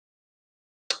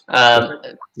Um, different?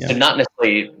 so Yeah. not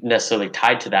necessarily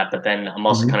tied to that, but then I'm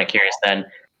also kind Mhm. of curious. Then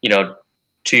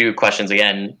two questions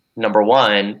again. Number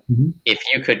one, Mhm. if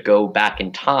you could go back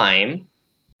in time,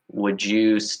 would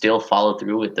you still follow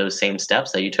through with those same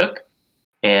steps that you took?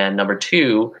 And number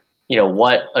two,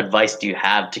 what advice do you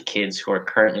have to kids who are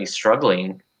currently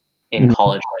struggling in Mhm.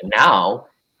 college right now,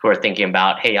 who are thinking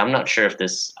about, hey, I'm not sure if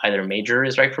this either major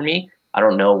is right for me. I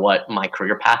don't know what my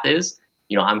career path is.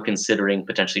 I'm considering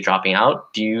potentially dropping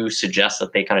out. Do you suggest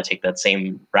that they kind of take that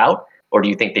same route, or do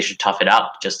you think they should tough it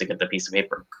out just to get the piece of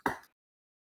paper?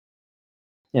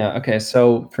 Yeah. Okay.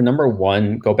 So for number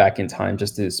one, go back in time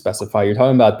just to specify. You're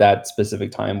talking about that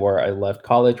specific time where I left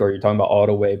college, or you're talking about all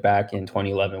the way back in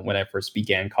 2011 when I first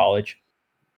began college?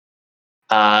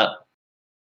 Uh,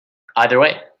 Either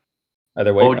way,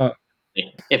 Either what way. would you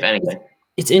say, if It's anything?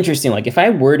 it's interesting, like, if I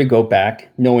were to go back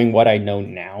knowing what I know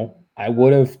now, I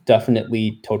would've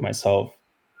definitely told myself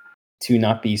to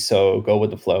not be so go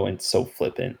with the flow and so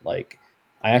flippant. Like,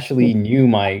 I actually knew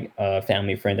my,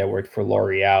 family friend that worked for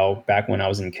L'Oreal back when I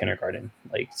was in kindergarten.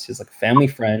 Like, she's like a family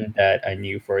friend that I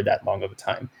knew for that long of a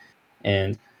time,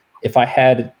 and if I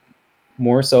had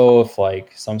more so of,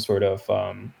 like, some sort of,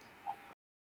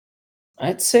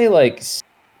 I'd say like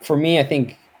for me, I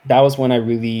think that was when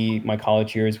my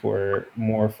college years were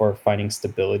more for finding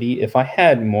stability. If I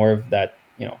had more of that,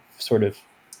 sort of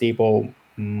stable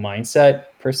mindset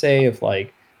per se of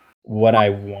like what I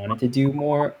wanted to do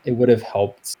more, it would have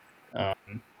helped, um,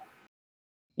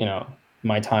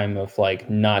 my time of like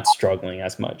not struggling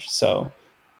as much. So,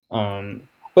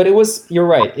 but you're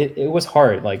right. It was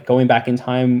hard. Like going back in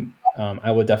time,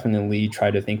 I would definitely try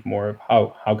to think more of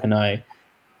how can I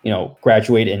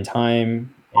graduate in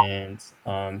time and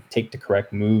take the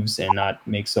correct moves and not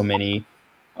make so many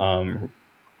um,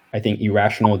 I think,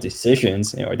 irrational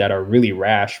decisions, that are really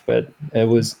rash. But it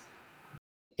was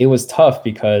tough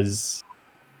because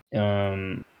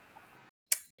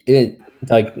it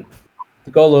like to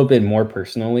go a little bit more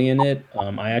personally in it.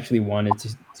 I actually wanted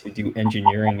to do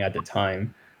engineering at the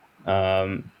time,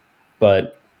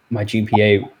 but my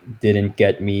GPA didn't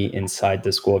get me inside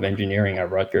the School of Engineering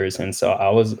at Rutgers, and so I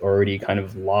was already kind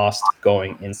of lost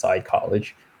going inside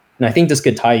college. And I think this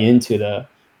could tie into the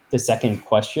second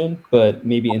question, but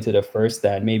maybe into the first,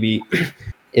 that maybe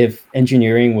if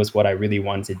engineering was what I really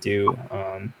wanted to do,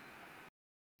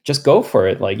 just go for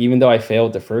it. Like, even though I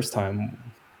failed the first time,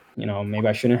 maybe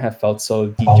I shouldn't have felt so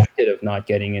dejected of not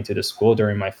getting into the school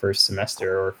during my first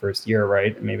semester or first year,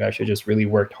 right? Maybe I should just really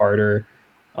worked harder,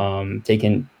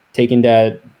 taking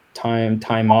that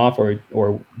time off,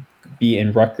 or be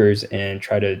in Rutgers and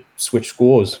try to switch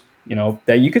schools.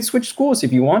 That you could switch schools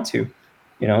if you want to.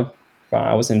 If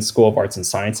I was in School of Arts and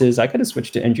Sciences, I could have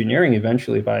switched to engineering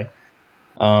eventually if I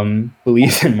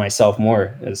believed in myself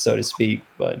more, so to speak.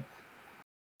 But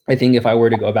I think if I were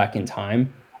to go back in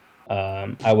time,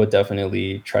 I would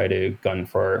definitely try to gun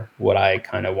for what I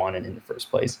kind of wanted in the first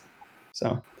place.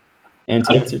 So, and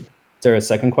to answer a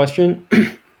second question,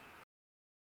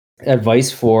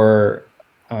 advice for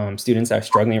students that are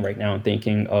struggling right now and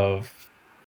thinking of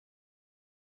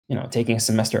taking a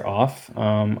semester off.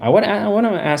 I want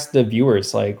to ask the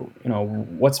viewers, like,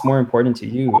 what's more important to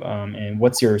you, and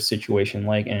what's your situation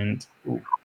like? And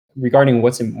regarding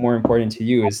what's more important to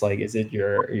you, is like, is it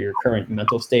your current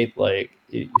mental state? Like,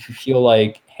 if you feel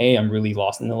like, hey, I'm really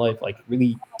lost in the life, like,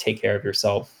 really take care of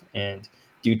yourself and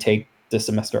do take the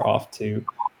semester off to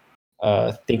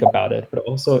think about it. But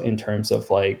also in terms of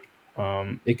like,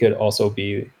 it could also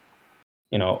be,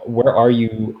 where are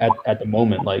you at the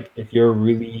moment? Like, if you're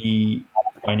really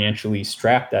financially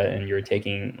strapped and you're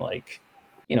taking, like,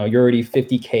 you're already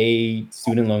 50K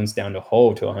student loans down the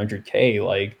hole to 100K,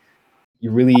 like, you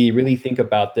really, really think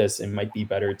about this, it might be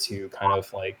better to kind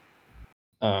of like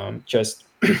just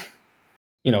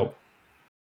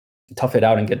tough it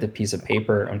out and get the piece of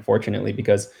paper, unfortunately,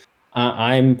 because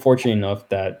I'm fortunate enough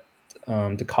that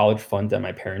the college fund that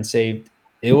my parents saved,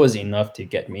 it was enough to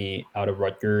get me out of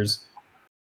Rutgers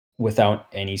without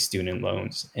any student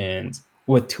loans. And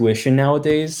with tuition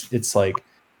nowadays, it's like,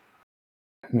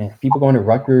 man, people going to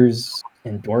Rutgers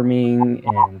and dorming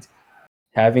and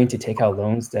having to take out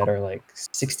loans that are like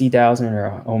 60,000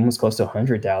 or almost close to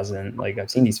 100,000. Like, I've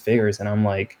seen these figures and I'm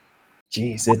like,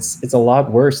 geez, it's a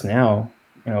lot worse now.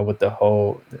 With the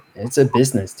whole, it's a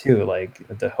business too. Like,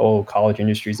 the whole college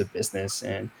industry is a business,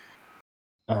 and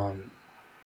I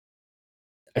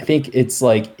think it's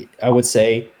like, I would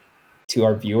say to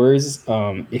our viewers,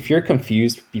 if you're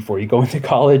confused before you go into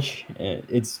college,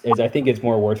 I think it's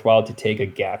more worthwhile to take a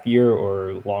gap year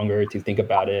or longer to think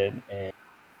about it and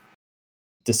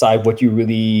decide what you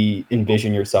really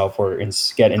envision yourself, or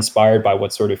get inspired by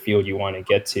what sort of field you want to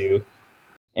get to.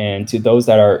 And to those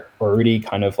that are already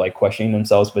kind of like questioning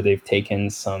themselves, but they've taken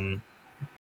some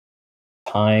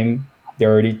time,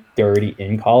 they're already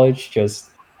in college, just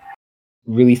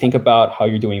really think about how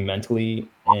you're doing mentally,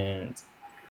 and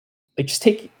like, just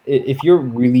if you're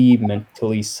really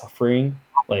mentally suffering,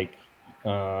 like,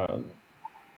 don't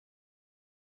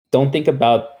think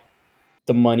about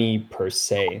the money per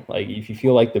se. Like, if you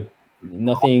feel like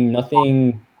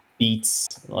nothing beats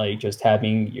like just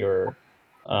having your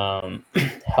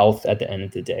health at the end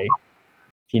of the day.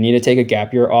 If you need to take a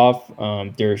gap year off,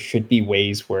 there should be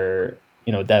ways where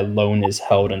that loan is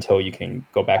held until you can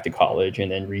go back to college and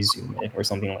then resume it, or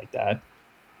something like that.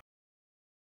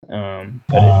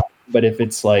 But if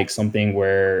it's like something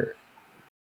where,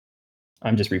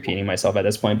 I'm just repeating myself at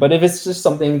this point, but if it's just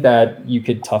something that you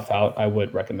could tough out, I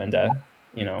would recommend that,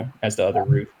 as the other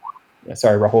route. Yeah,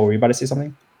 sorry, Rahul, were you about to say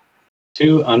something?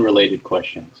 Two unrelated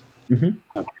questions.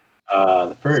 Mm-hmm. Okay.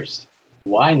 The first,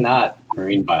 why not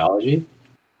marine biology?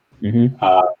 Mm-hmm.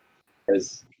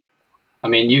 Because, I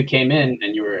mean, you came in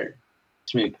and you were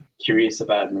extremely curious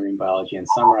about marine biology, and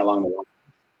somewhere along the way,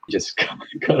 you just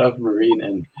cut off marine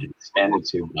and expanded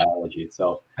to biology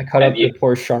itself. I cut up the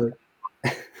poor shark.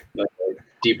 Like a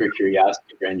deeper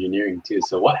curiosity for engineering too.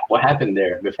 So what happened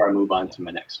there before I move on to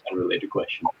my next unrelated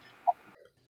question?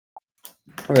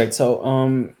 All right,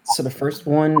 so the first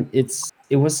one, it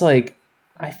was like,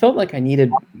 I felt like I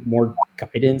needed more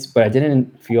guidance, but I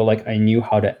didn't feel like I knew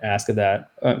how to ask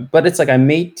that. But it's like, I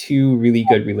made two really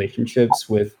good relationships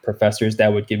with professors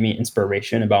that would give me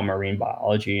inspiration about marine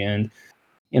biology, and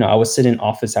I would sit in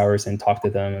office hours and talk to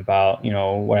them about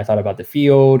what I thought about the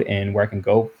field and where I can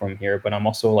go from here. But I'm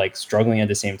also like struggling at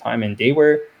the same time, and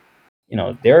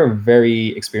they're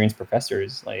very experienced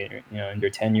professors. Like, in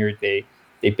their tenure,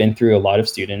 they've been through a lot of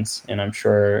students, and I'm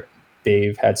sure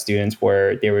they've had students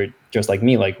where they were just like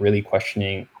me, like really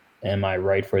questioning, am I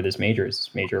right for this major? Is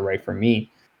this major right for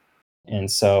me? And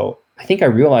so I think I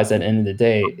realized at the end of the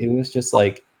day, it was just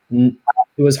like, it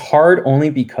was hard only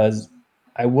because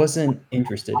I wasn't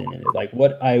interested in it. Like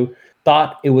what I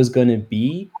thought it was going to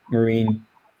be, marine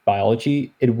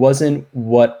biology, it wasn't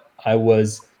what I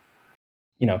was,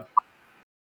 you know,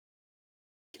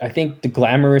 I think the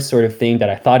glamorous sort of thing that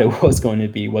I thought it was going to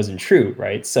be wasn't true,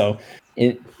 right? So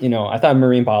I thought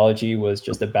marine biology was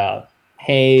just about,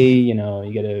 hey,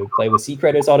 you get to play with sea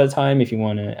predators all the time if you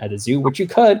want to at a zoo, which you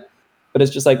could, but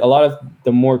it's just like a lot of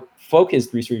the more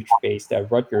focused research based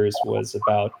at Rutgers was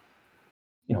about,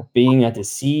 being at the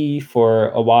sea for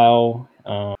a while,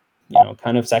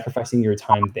 kind of sacrificing your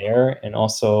time there, and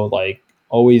also like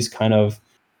always kind of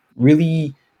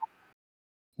really,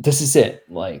 this is it,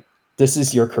 like this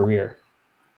is your career.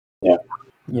 Yeah.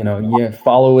 You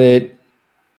follow it,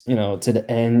 to the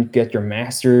end, get your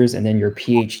master's and then your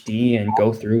PhD and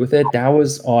go through with it. That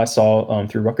was all I saw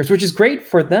through Rutgers, which is great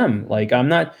for them. Like, I'm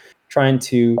not trying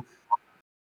to,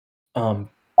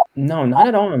 no, not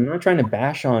at all. I'm not trying to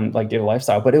bash on like their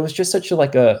lifestyle, but it was just such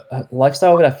a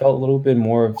lifestyle that felt a little bit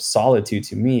more of solitude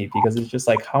to me, because it's just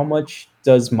like, how much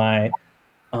does my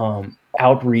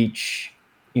outreach,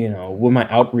 will my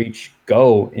outreach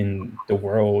go in the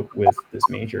world with this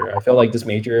major? I felt like this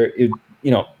major,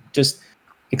 just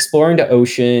exploring the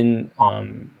ocean,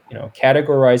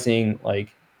 categorizing like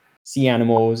sea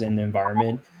animals and the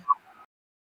environment.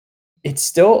 It's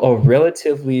still a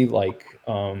relatively like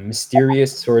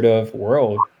mysterious sort of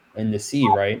world in the sea,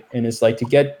 right? And it's like to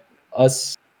get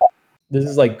us, this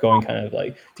is like going kind of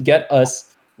like to get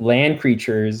us land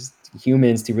creatures,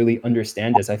 humans, to really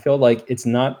understand this. I feel like it's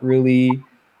not really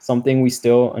something we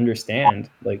still understand,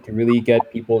 like to really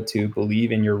get people to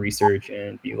believe in your research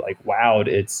and be like wowed.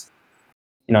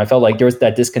 I felt like there was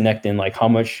that disconnect in like how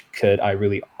much could I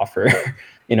really offer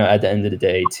at the end of the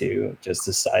day to just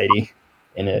society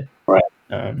in it. Right.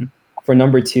 For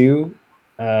number two,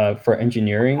 for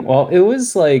engineering, well, it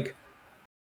was a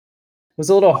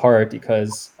little hard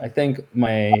because I think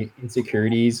my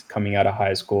insecurities coming out of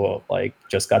high school like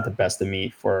just got the best of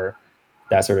me for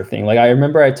that sort of thing. Like I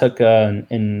remember I took an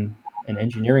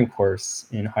engineering course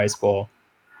in high school,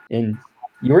 and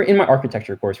you were in my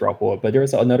architecture course, Rahul, but there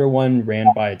was another one ran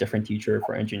by a different teacher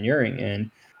for engineering, and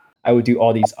I would do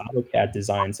all these AutoCAD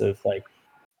designs of like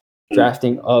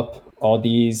drafting up all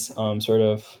these sort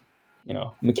of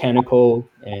mechanical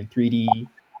and 3D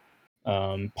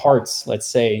parts, let's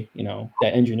say,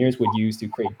 that engineers would use to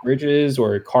create bridges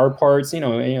or car parts,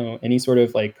 any sort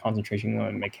of like concentration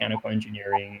on mechanical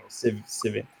engineering or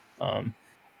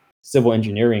civil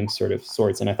engineering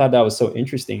sorts. And I thought that was so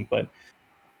interesting. But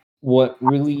what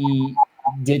really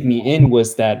did me in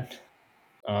was that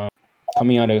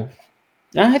coming out of,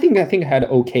 I think I had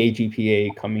okay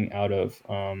GPA coming out of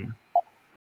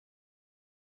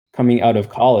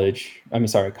college.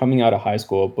 Coming out of high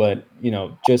school, but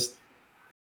just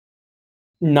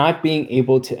not being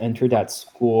able to enter that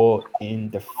school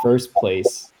in the first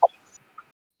place,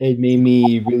 it made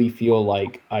me really feel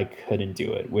like I couldn't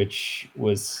do it, which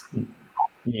was,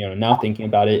 now thinking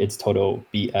about it, it's total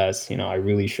BS. I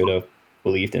really should have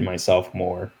believed in myself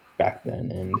more back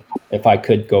then. And if I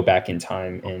could go back in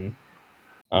time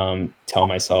and tell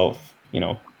myself, be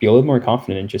a little more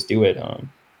confident and just do it,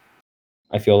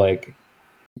 I feel like,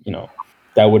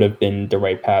 that would have been the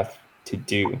right path to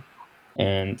do.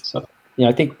 And So,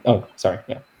 I think, oh, sorry.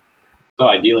 Yeah. so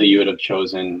ideally, you would have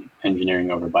chosen engineering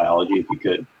over biology if you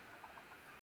could,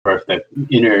 or if that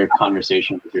inner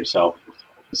conversation with yourself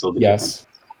is a little bit Yes.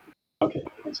 different. Okay.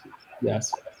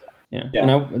 Yes. Yeah. Yeah.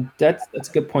 And that's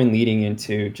a good point leading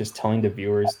into just telling the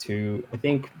viewers to, I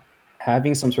think,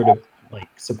 having some sort of like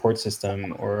support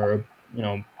system or,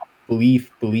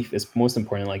 belief is most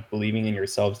important, like believing in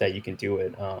yourselves that you can do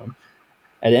it.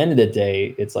 At the end of the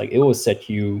day, it's like it will set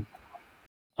you,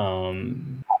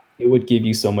 it would give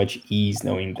you so much ease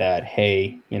knowing that,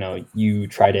 hey, you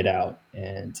tried it out,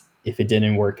 and if it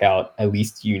didn't work out, at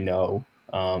least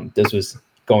this was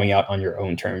going out on your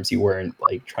own terms. You weren't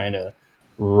like trying to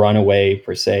run away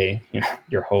per se,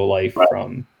 your whole life Right.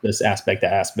 from this aspect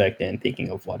to aspect and thinking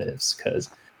of what ifs. Because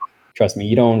trust me,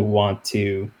 you don't want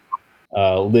to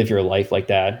live your life like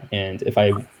that. And if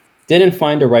I didn't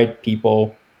find the right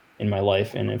people in my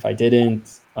life, and if I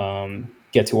didn't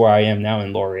get to where I am now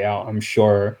in L'Oreal, I'm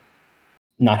sure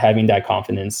not having that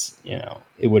confidence,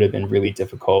 it would have been really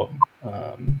difficult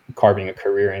carving a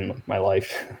career in my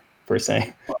life, per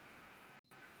se.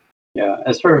 Yeah.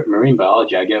 As for marine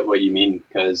biology, I get what you mean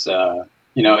because,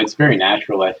 it's very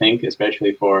natural, I think,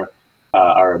 especially for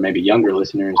our maybe younger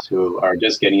listeners who are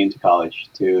just getting into college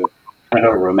to kind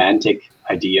of have a romantic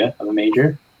idea of a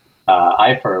major.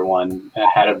 I, for one,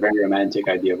 had a very romantic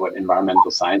idea of what environmental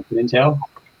science would entail.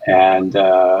 And,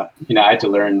 I had to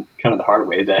learn kind of the hard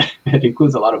way that it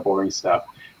includes a lot of boring stuff,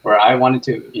 where I wanted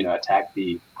to, attack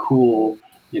the cool,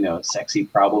 sexy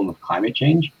problem of climate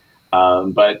change.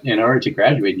 But in order to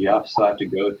graduate, you also have to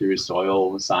go through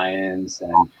soil science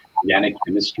and organic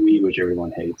chemistry, which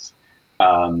everyone hates.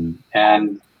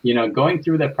 And, going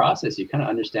through that process, you kind of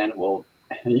understand, well,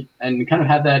 and kind of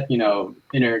have that,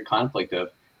 inner conflict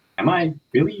of, am I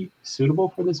really suitable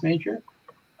for this major?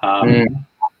 I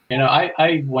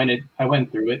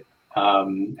went through it,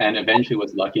 and eventually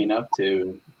was lucky enough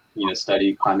to,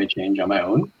 study climate change on my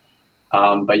own.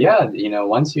 But yeah,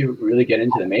 once you really get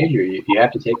into the major, you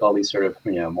have to take all these sort of,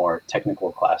 more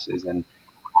technical classes, and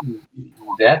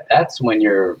that's when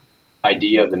your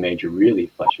idea of the major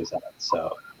really fleshes out.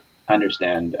 So I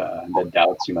understand the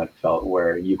doubts you might have felt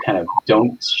where you kind of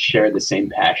don't share the same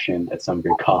passion that some of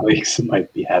your colleagues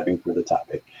might be having for the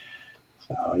topic.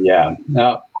 So yeah.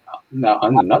 Now,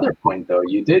 on another point, though,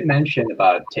 you did mention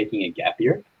about taking a gap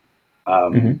year.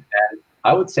 And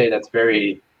I would say that's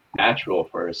very natural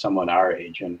for someone our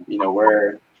age. And,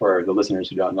 we're, for the listeners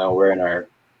who don't know, we're in our,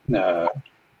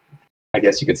 I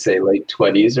guess you could say late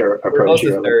 20s or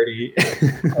approaching 30.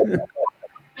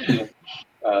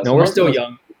 No, so we're still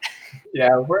young.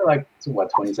 Yeah, we're like,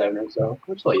 27 or so.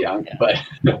 We're still young. Yeah. But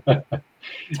Totally.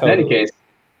 In any case,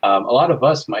 a lot of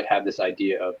us might have this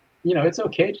idea of, it's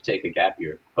okay to take a gap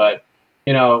year. But,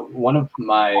 one of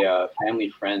my family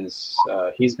friends,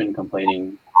 he's been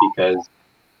complaining because,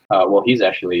 well, he's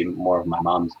actually more of my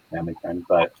mom's family friend,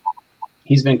 but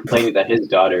he's been complaining that his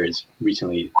daughter has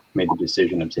recently made the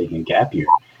decision of taking a gap year,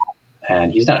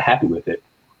 and he's not happy with it.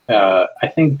 I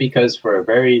think because for a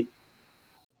very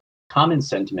common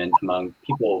sentiment among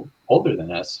people older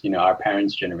than us, our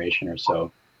parents' generation or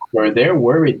so, where they're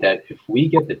worried that if we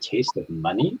get the taste of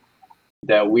money,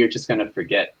 that we're just going to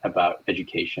forget about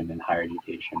education and higher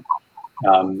education.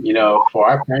 For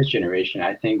our parents' generation,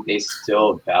 I think they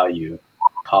still value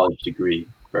college degree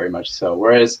very much so.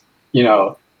 Whereas,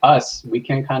 us, we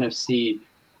can kind of see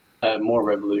a more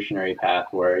revolutionary path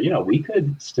where, we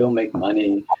could still make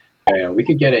money. We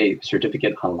could get a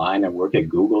certificate online and work at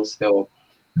Google still.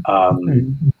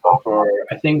 For,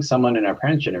 I think, someone in our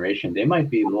parents' generation, they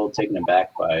might be a little taken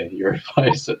aback by your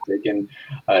advice of taking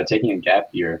a gap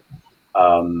year.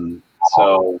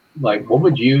 So, like, what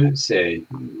would you say,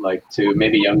 like, to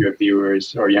maybe younger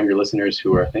viewers or younger listeners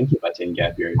who are thinking about taking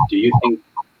gap year? Do you think,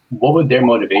 what would their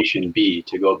motivation be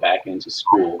to go back into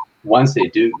school once they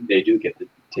do get the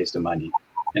taste of money?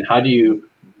 And how do you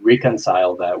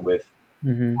reconcile that with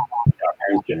our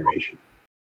parents' generation?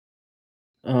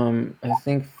 I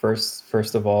think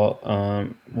first of all,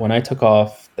 when I took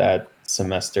off that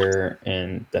semester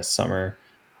and that summer,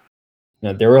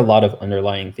 there were a lot of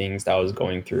underlying things that I was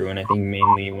going through, and I think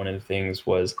mainly one of the things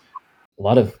was a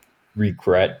lot of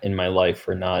regret in my life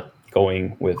for not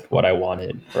going with what I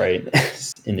wanted, right,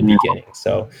 in the beginning.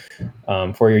 So,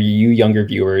 for you younger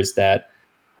viewers that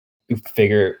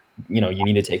figure, you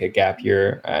need to take a gap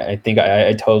year, I think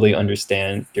I totally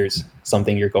understand. There's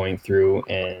something you're going through,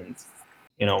 and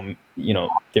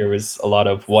there was a lot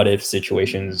of what if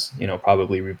situations,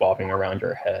 probably revolving around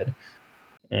your head.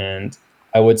 And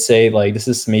I would say, like, this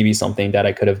is maybe something that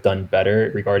I could have done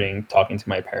better regarding talking to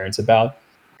my parents about,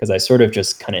 because I sort of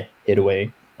just kind of hid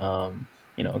away,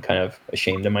 kind of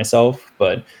ashamed of myself.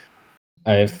 But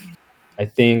I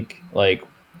think, like,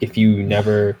 if you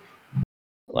never,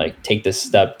 like, take this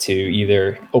step to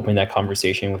either open that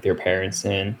conversation with your parents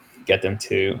and get them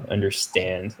to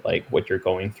understand, like, what you're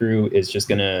going through, is just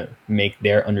gonna make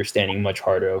their understanding much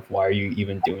harder of why are you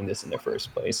even doing this in the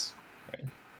first place, right?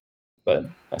 But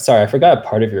sorry, I forgot a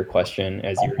part of your question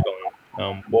as you were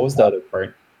going. What was the other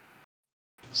part?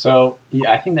 So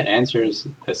yeah, I think that answers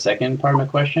the second part of my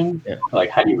question. Yeah. Like,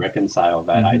 how do you reconcile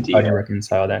that idea? How do you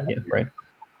reconcile that? Yeah, right.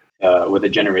 With a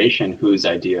generation whose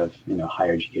idea of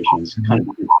higher education is kind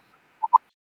of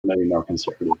maybe more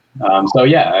conservative. So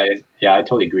yeah, I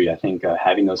totally agree. I think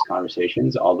having those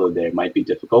conversations, although they might be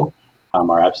difficult,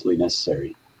 are absolutely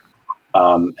necessary.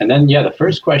 And then yeah, the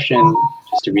first question,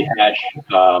 just to rehash,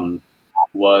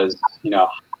 was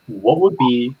what would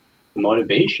be the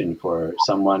motivation for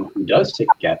someone who does take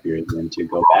a gap year and to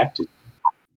go back to?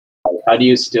 How do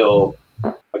you still?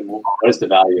 What is the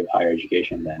value of higher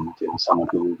education then to someone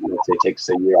who, let's say, takes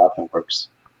a year off and works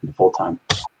full time?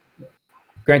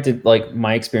 Granted, like,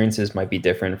 my experiences might be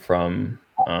different from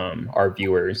our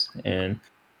viewers, and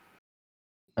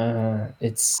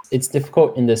it's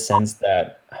difficult in the sense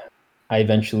that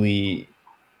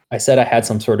I said I had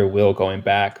some sort of will going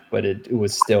back, but it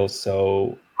was still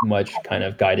so much kind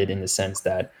of guided in the sense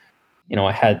that,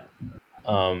 I had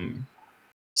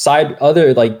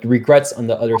other like regrets on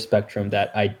the other spectrum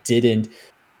that I didn't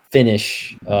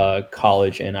finish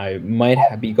college, and I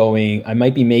might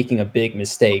be making a big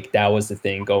mistake. That was the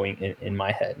thing going in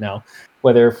my head. Now,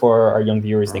 whether for our young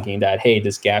viewers thinking that, hey,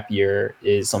 this gap year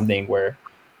is something where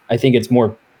I think it's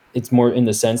more in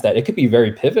the sense that it could be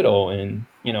very pivotal in,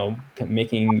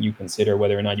 making you consider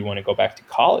whether or not you want to go back to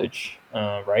college,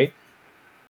 right?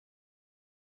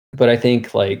 But I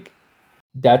think like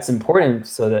that's important,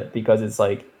 so that, because it's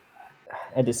like,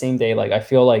 at the same day, like I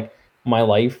feel like my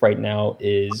life right now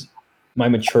is my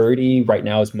maturity right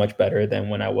now is much better than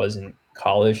when I was in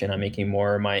college, and I'm making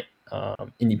more of my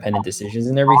independent decisions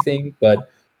and everything. But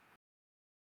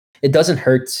it doesn't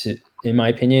hurt to, in my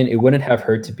opinion, it wouldn't have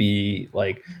hurt to be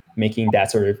like making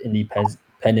that sort of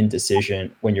independent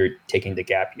decision when you're taking the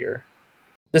gap year.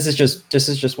 This is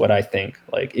just what I think.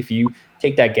 Like, if you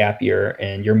take that gap year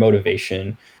and your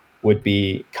motivation would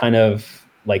be kind of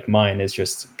like mine, is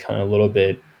just kind of a little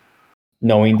bit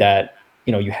knowing that,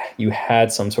 you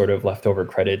had some sort of leftover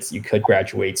credits, you could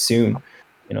graduate soon,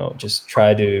 just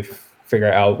try to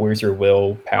figure out where's your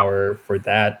willpower for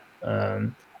that.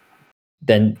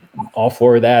 Then all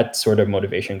for that sort of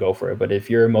motivation, go for it. But if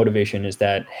your motivation is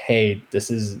that, hey, this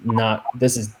is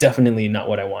definitely not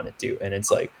what I want to do, and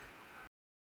it's like,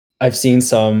 I've seen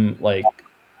some like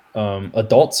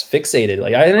adults fixated,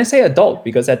 like, and I say adult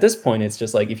because at this point it's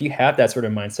just like, if you have that sort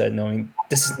of mindset, knowing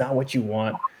this is not what you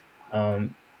want,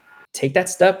 take that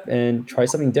step and try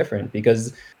something different,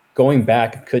 because going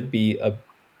back could be a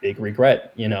big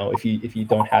regret, if you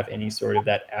don't have any sort of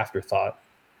that afterthought.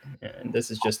 And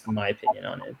this is just my opinion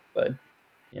on it, but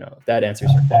if that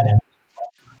answers your question.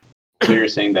 So you're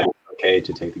saying that it's okay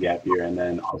to take the gap year and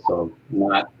then also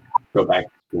not go back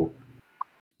to school?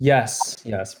 Yes,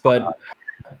 but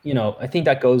I think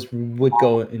that would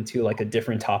go into like a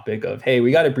different topic of, hey,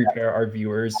 we got to prepare our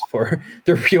viewers for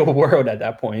the real world at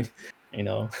that point,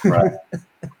 Right.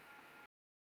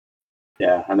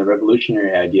 Yeah, and the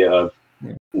revolutionary idea of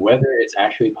whether it's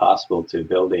actually possible to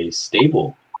build a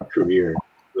stable career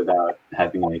without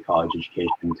having a college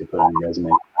education to put on your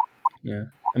resume. Yeah,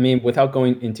 I mean, without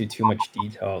going into too much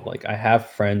detail, like, I have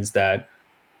friends that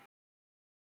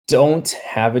don't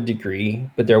have a degree,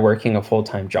 but they're working a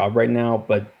full-time job right now,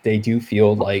 but they do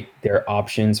feel like their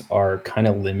options are kind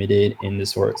of limited in the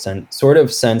sort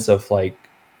of sense of like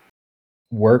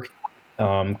work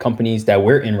companies that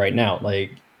we're in right now.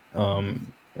 Like,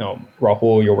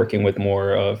 Rahul, you're working with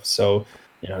more of, so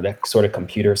that sort of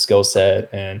computer skill set,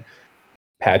 and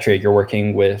Patrick, you're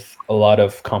working with a lot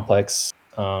of complex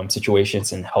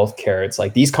situations in healthcare. It's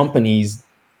like, these companies,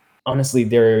 honestly,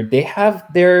 they have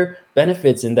their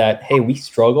benefits in that, hey, we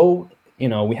struggle,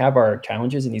 we have our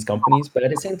challenges in these companies, but at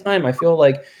the same time, I feel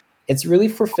like it's really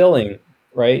fulfilling,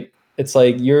 right? It's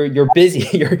like you're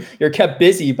busy, you're kept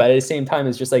busy, but at the same time,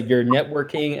 it's just like you're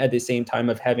networking at the same time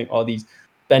of having all these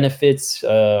benefits,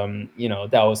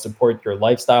 that will support your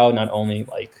lifestyle, not only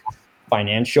like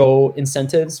financial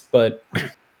incentives, but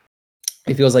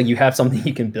it feels like you have something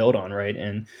you can build on, right?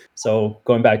 And so,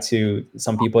 going back to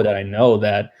some people that I know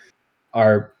that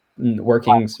are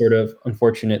working sort of,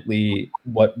 unfortunately,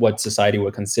 what society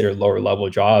would consider lower level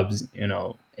jobs,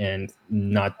 and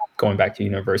not going back to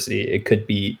university, it could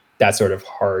be that sort of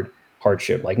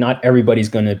hardship. Like, not everybody's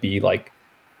going to be like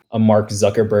a Mark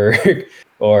Zuckerberg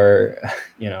or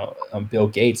Bill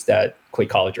Gates, that quit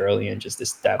college early and just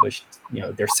established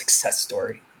their success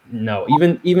story. No,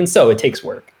 even so, it takes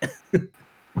work.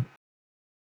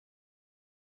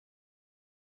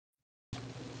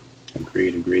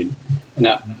 Agreed.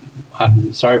 Now,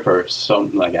 I'm sorry for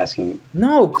asking.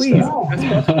 No, please.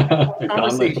 A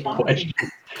common question.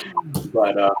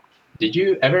 But did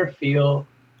you ever feel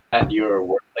at your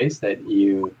workplace that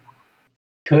you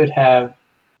could have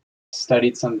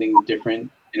studied something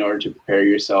different in order to prepare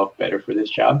yourself better for this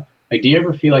job? Like, do you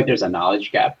ever feel like there's a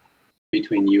knowledge gap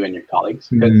between you and your colleagues?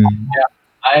 Because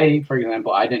for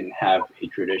example, I didn't have a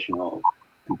traditional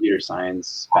computer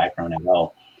science background at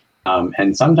all.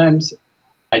 And sometimes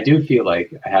I do feel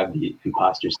like I have the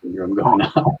imposter syndrome going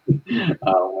on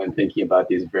when thinking about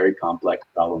these very complex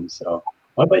problems. So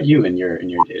what about you in your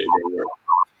day-to-day work?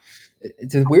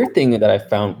 It's a weird thing that I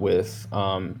found with,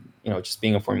 just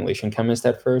being a formulation chemist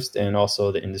at first, and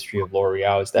also the industry of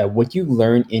L'Oreal, is that what you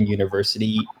learn in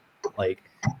university, like,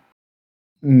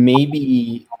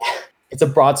 maybe it's a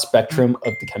broad spectrum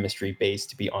of the chemistry base,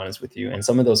 to be honest with you. And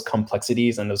some of those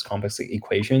complexities and those complex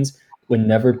equations would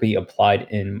never be applied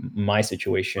in my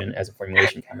situation as a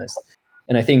formulation chemist.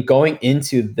 And I think going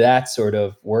into that sort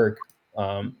of work,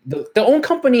 the own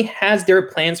company has their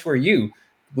plans for you,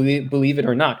 believe it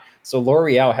or not. So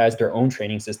L'Oreal has their own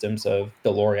training systems of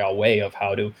the L'Oreal way of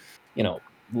how to,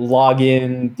 log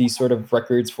in these sort of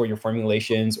records for your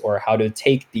formulations, or how to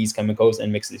take these chemicals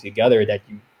and mix it together that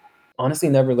you honestly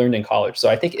never learned in college. So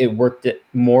I think it worked it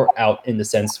more out in the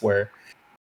sense where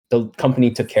the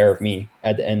company took care of me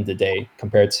at the end of the day,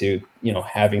 compared to,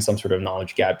 having some sort of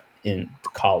knowledge gap in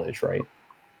college, right?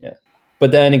 Yeah.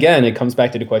 But then again, it comes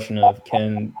back to the question of,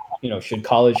 should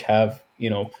college have,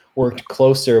 worked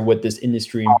closer with this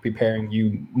industry and preparing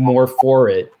you more for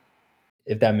it,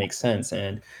 if that makes sense.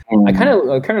 And I kind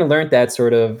of learned that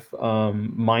sort of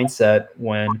mindset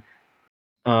when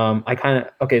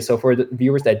so for the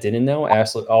viewers that didn't know, I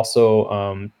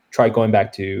also tried going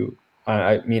back to,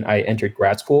 I entered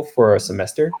grad school for a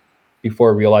semester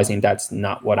before realizing that's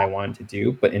not what I wanted to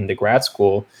do. But in the grad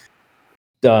school,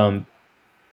 the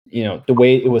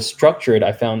way it was structured,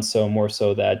 I found more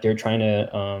so that they're trying to,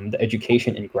 the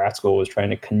education in grad school was trying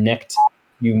to connect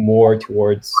you more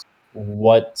towards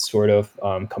what sort of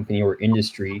company or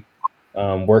industry,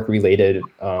 work related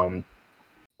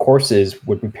courses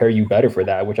would prepare you better for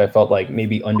that, which I felt like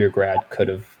maybe undergrad could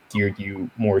have geared you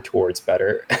more towards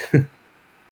better.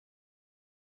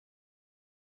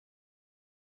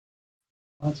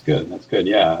 That's good. That's good.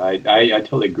 Yeah, I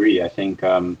totally agree. I think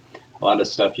a lot of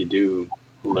stuff you do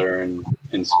learn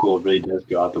in school really does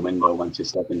go out the window once you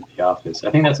step into the office.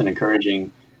 I think that's an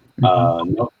encouraging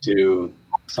note to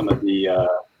some of the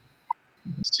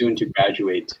soon to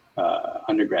graduate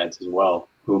undergrads as well,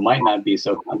 who might not be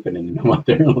so confident in what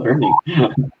they're learning.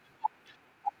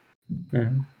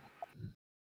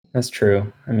 That's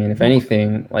true. I mean, if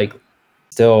anything, like,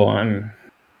 still I'm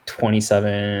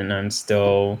 27, I'm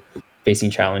still facing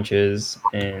challenges,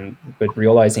 but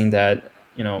realizing that,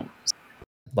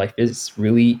 life is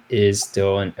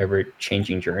still an ever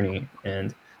changing journey.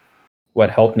 And what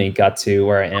helped me got to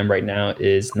where I am right now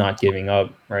is not giving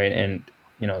up, right? And,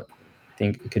 I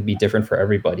think it could be different for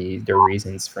everybody, their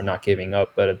reasons for not giving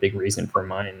up, but a big reason for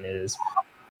mine is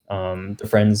the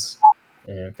friends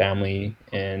and family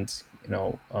and,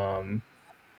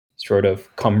 sort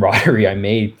of camaraderie I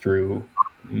made through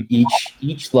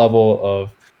each level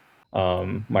of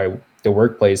the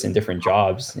workplace and different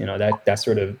jobs.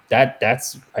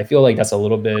 That's I feel like that's a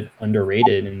little bit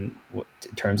underrated in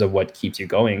terms of what keeps you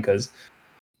going, because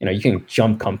you can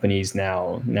jump companies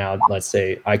now. Let's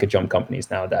say I could jump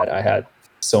companies now that I had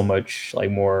so much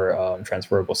like more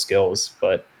transferable skills,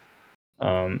 but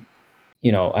I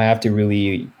have to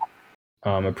really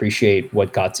appreciate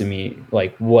what got me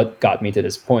to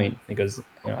this point, because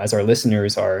as our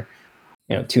listeners are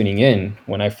tuning in,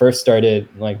 when I first started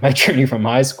like my journey from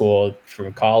high school,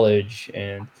 from college,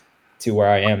 and to where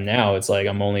I am now, it's like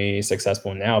I'm only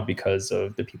successful now because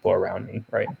of the people around me,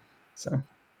 right? So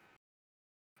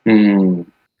yeah.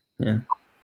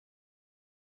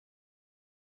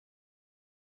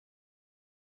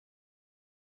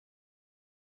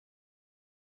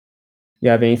 You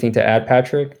have anything to add,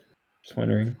 Patrick? Just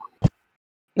wondering.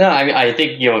 No, I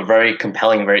think you have a very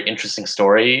compelling, very interesting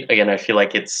story. Again, I feel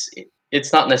like it's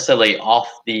not necessarily off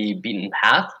the beaten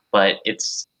path, but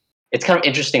it's kind of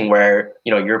interesting where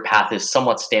your path is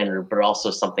somewhat standard, but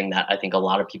also something that I think a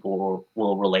lot of people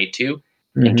will relate to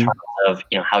in terms of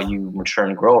how you mature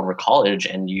and grow over college,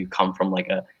 and you come from like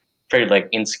a very like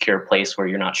insecure place where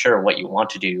you're not sure what you want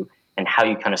to do, and how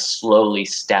you kind of slowly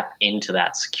step into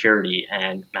that security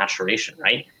and maturation,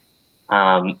 right?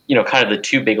 Kind of the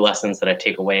two big lessons that I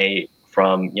take away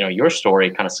from, your story,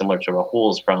 kind of similar to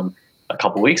Rahul's from a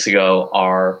couple weeks ago,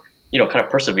 are, kind of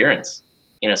perseverance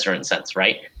in a certain sense,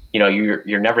 right?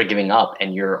 You're never giving up,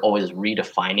 and you're always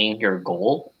redefining your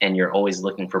goal, and you're always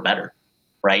looking for better,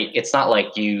 right? It's not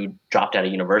like you dropped out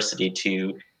of university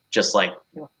to just like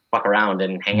fuck around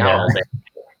and hang out all day.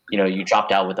 You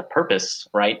dropped out with a purpose,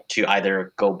 right? To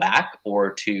either go back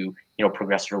or to,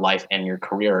 progress your life and your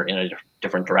career in a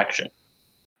different direction.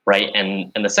 Right.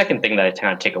 And the second thing that I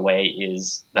kind of take away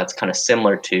is that's kind of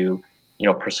similar to,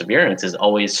 perseverance is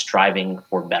always striving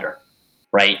for better.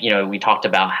 Right. We talked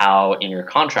about how in your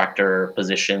contractor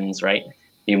positions, right,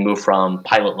 you move from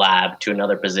pilot lab to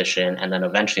another position and then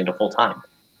eventually to full time.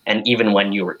 And even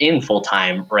when you were in full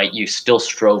time, right, you still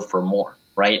strove for more.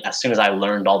 Right. As soon as I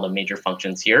learned all the major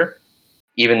functions here,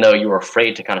 even though you were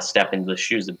afraid to kind of step into the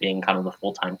shoes of being kind of the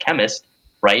full time chemist,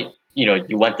 right,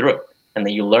 you went through it, and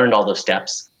then you learned all those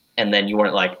steps, and then you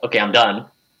weren't like, okay, I'm done,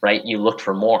 right? You looked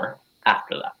for more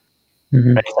after that.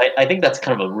 Right? So I think that's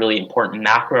kind of a really important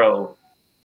macro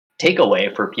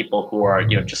takeaway for people who are,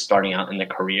 just starting out in their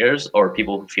careers, or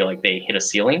people who feel like they hit a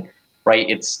ceiling, right?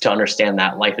 It's to understand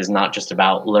that life is not just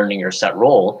about learning your set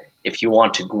role. If you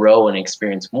want to grow and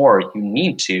experience more, you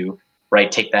need to,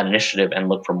 right, take that initiative and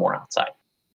look for more outside.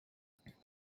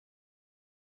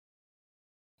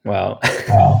 Wow.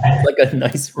 Like a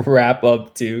nice wrap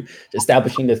up to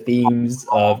establishing the themes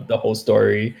of the whole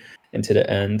story into the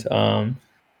end.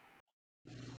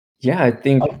 Yeah, I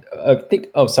think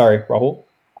oh, sorry, Rahul.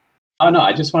 Oh no,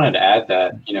 I just wanted to add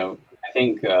that, I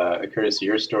think, Curtis,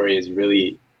 your story is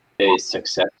really a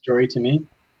success story to me,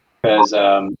 because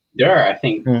there are, I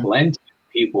think, plenty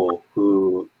of people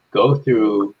who go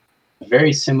through a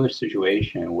very similar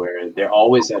situation where they're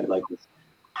always at like this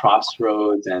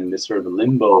crossroads and this sort of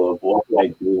limbo of what do I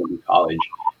do in college.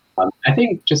 I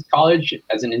think just college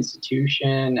as an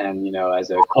institution and, as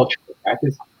a cultural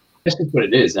practice, this is what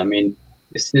it is. I mean,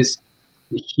 this is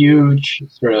a huge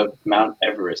sort of Mount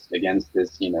Everest against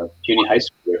this, puny high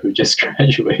schooler who just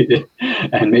graduated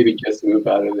and maybe just moved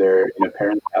out of their,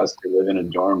 parents' house to live in a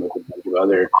dorm with a bunch of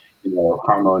other,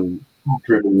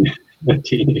 hormone-driven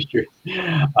teenagers.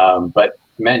 But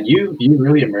man, you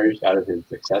really emerged out of it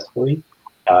successfully,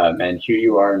 and here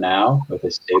you are now with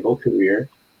a stable career.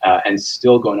 And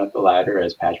still going up the ladder,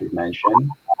 as Patrick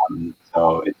mentioned.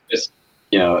 So it's just,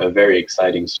 a very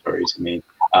exciting story to me.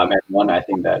 And one I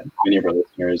think that many of our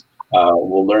listeners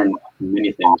will learn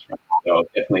many things from. So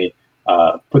definitely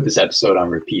put this episode on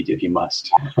repeat if you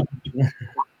must. All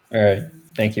right.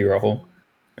 Thank you, Rahul. All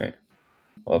right.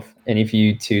 Well, if any of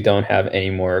you two don't have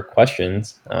any more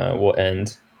questions, we'll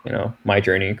end, my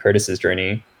journey, Curtis's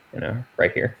journey,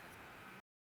 right here.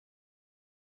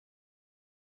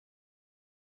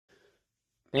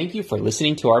 Thank you for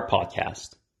listening to our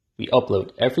podcast. We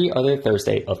upload every other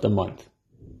Thursday of the month.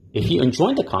 If you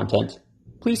enjoyed the content,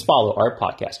 please follow our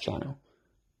podcast channel.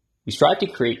 We strive to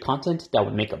create content that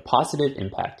would make a positive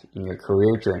impact in your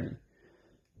career journey.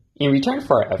 In return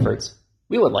for our efforts,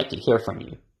 we would like to hear from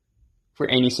you. For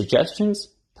any suggestions,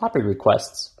 topic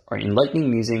requests, or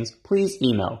enlightening musings, please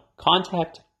email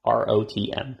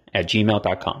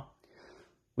contact@rotm@gmail.com.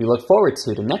 We look forward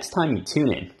to the next time you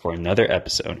tune in for another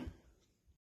episode.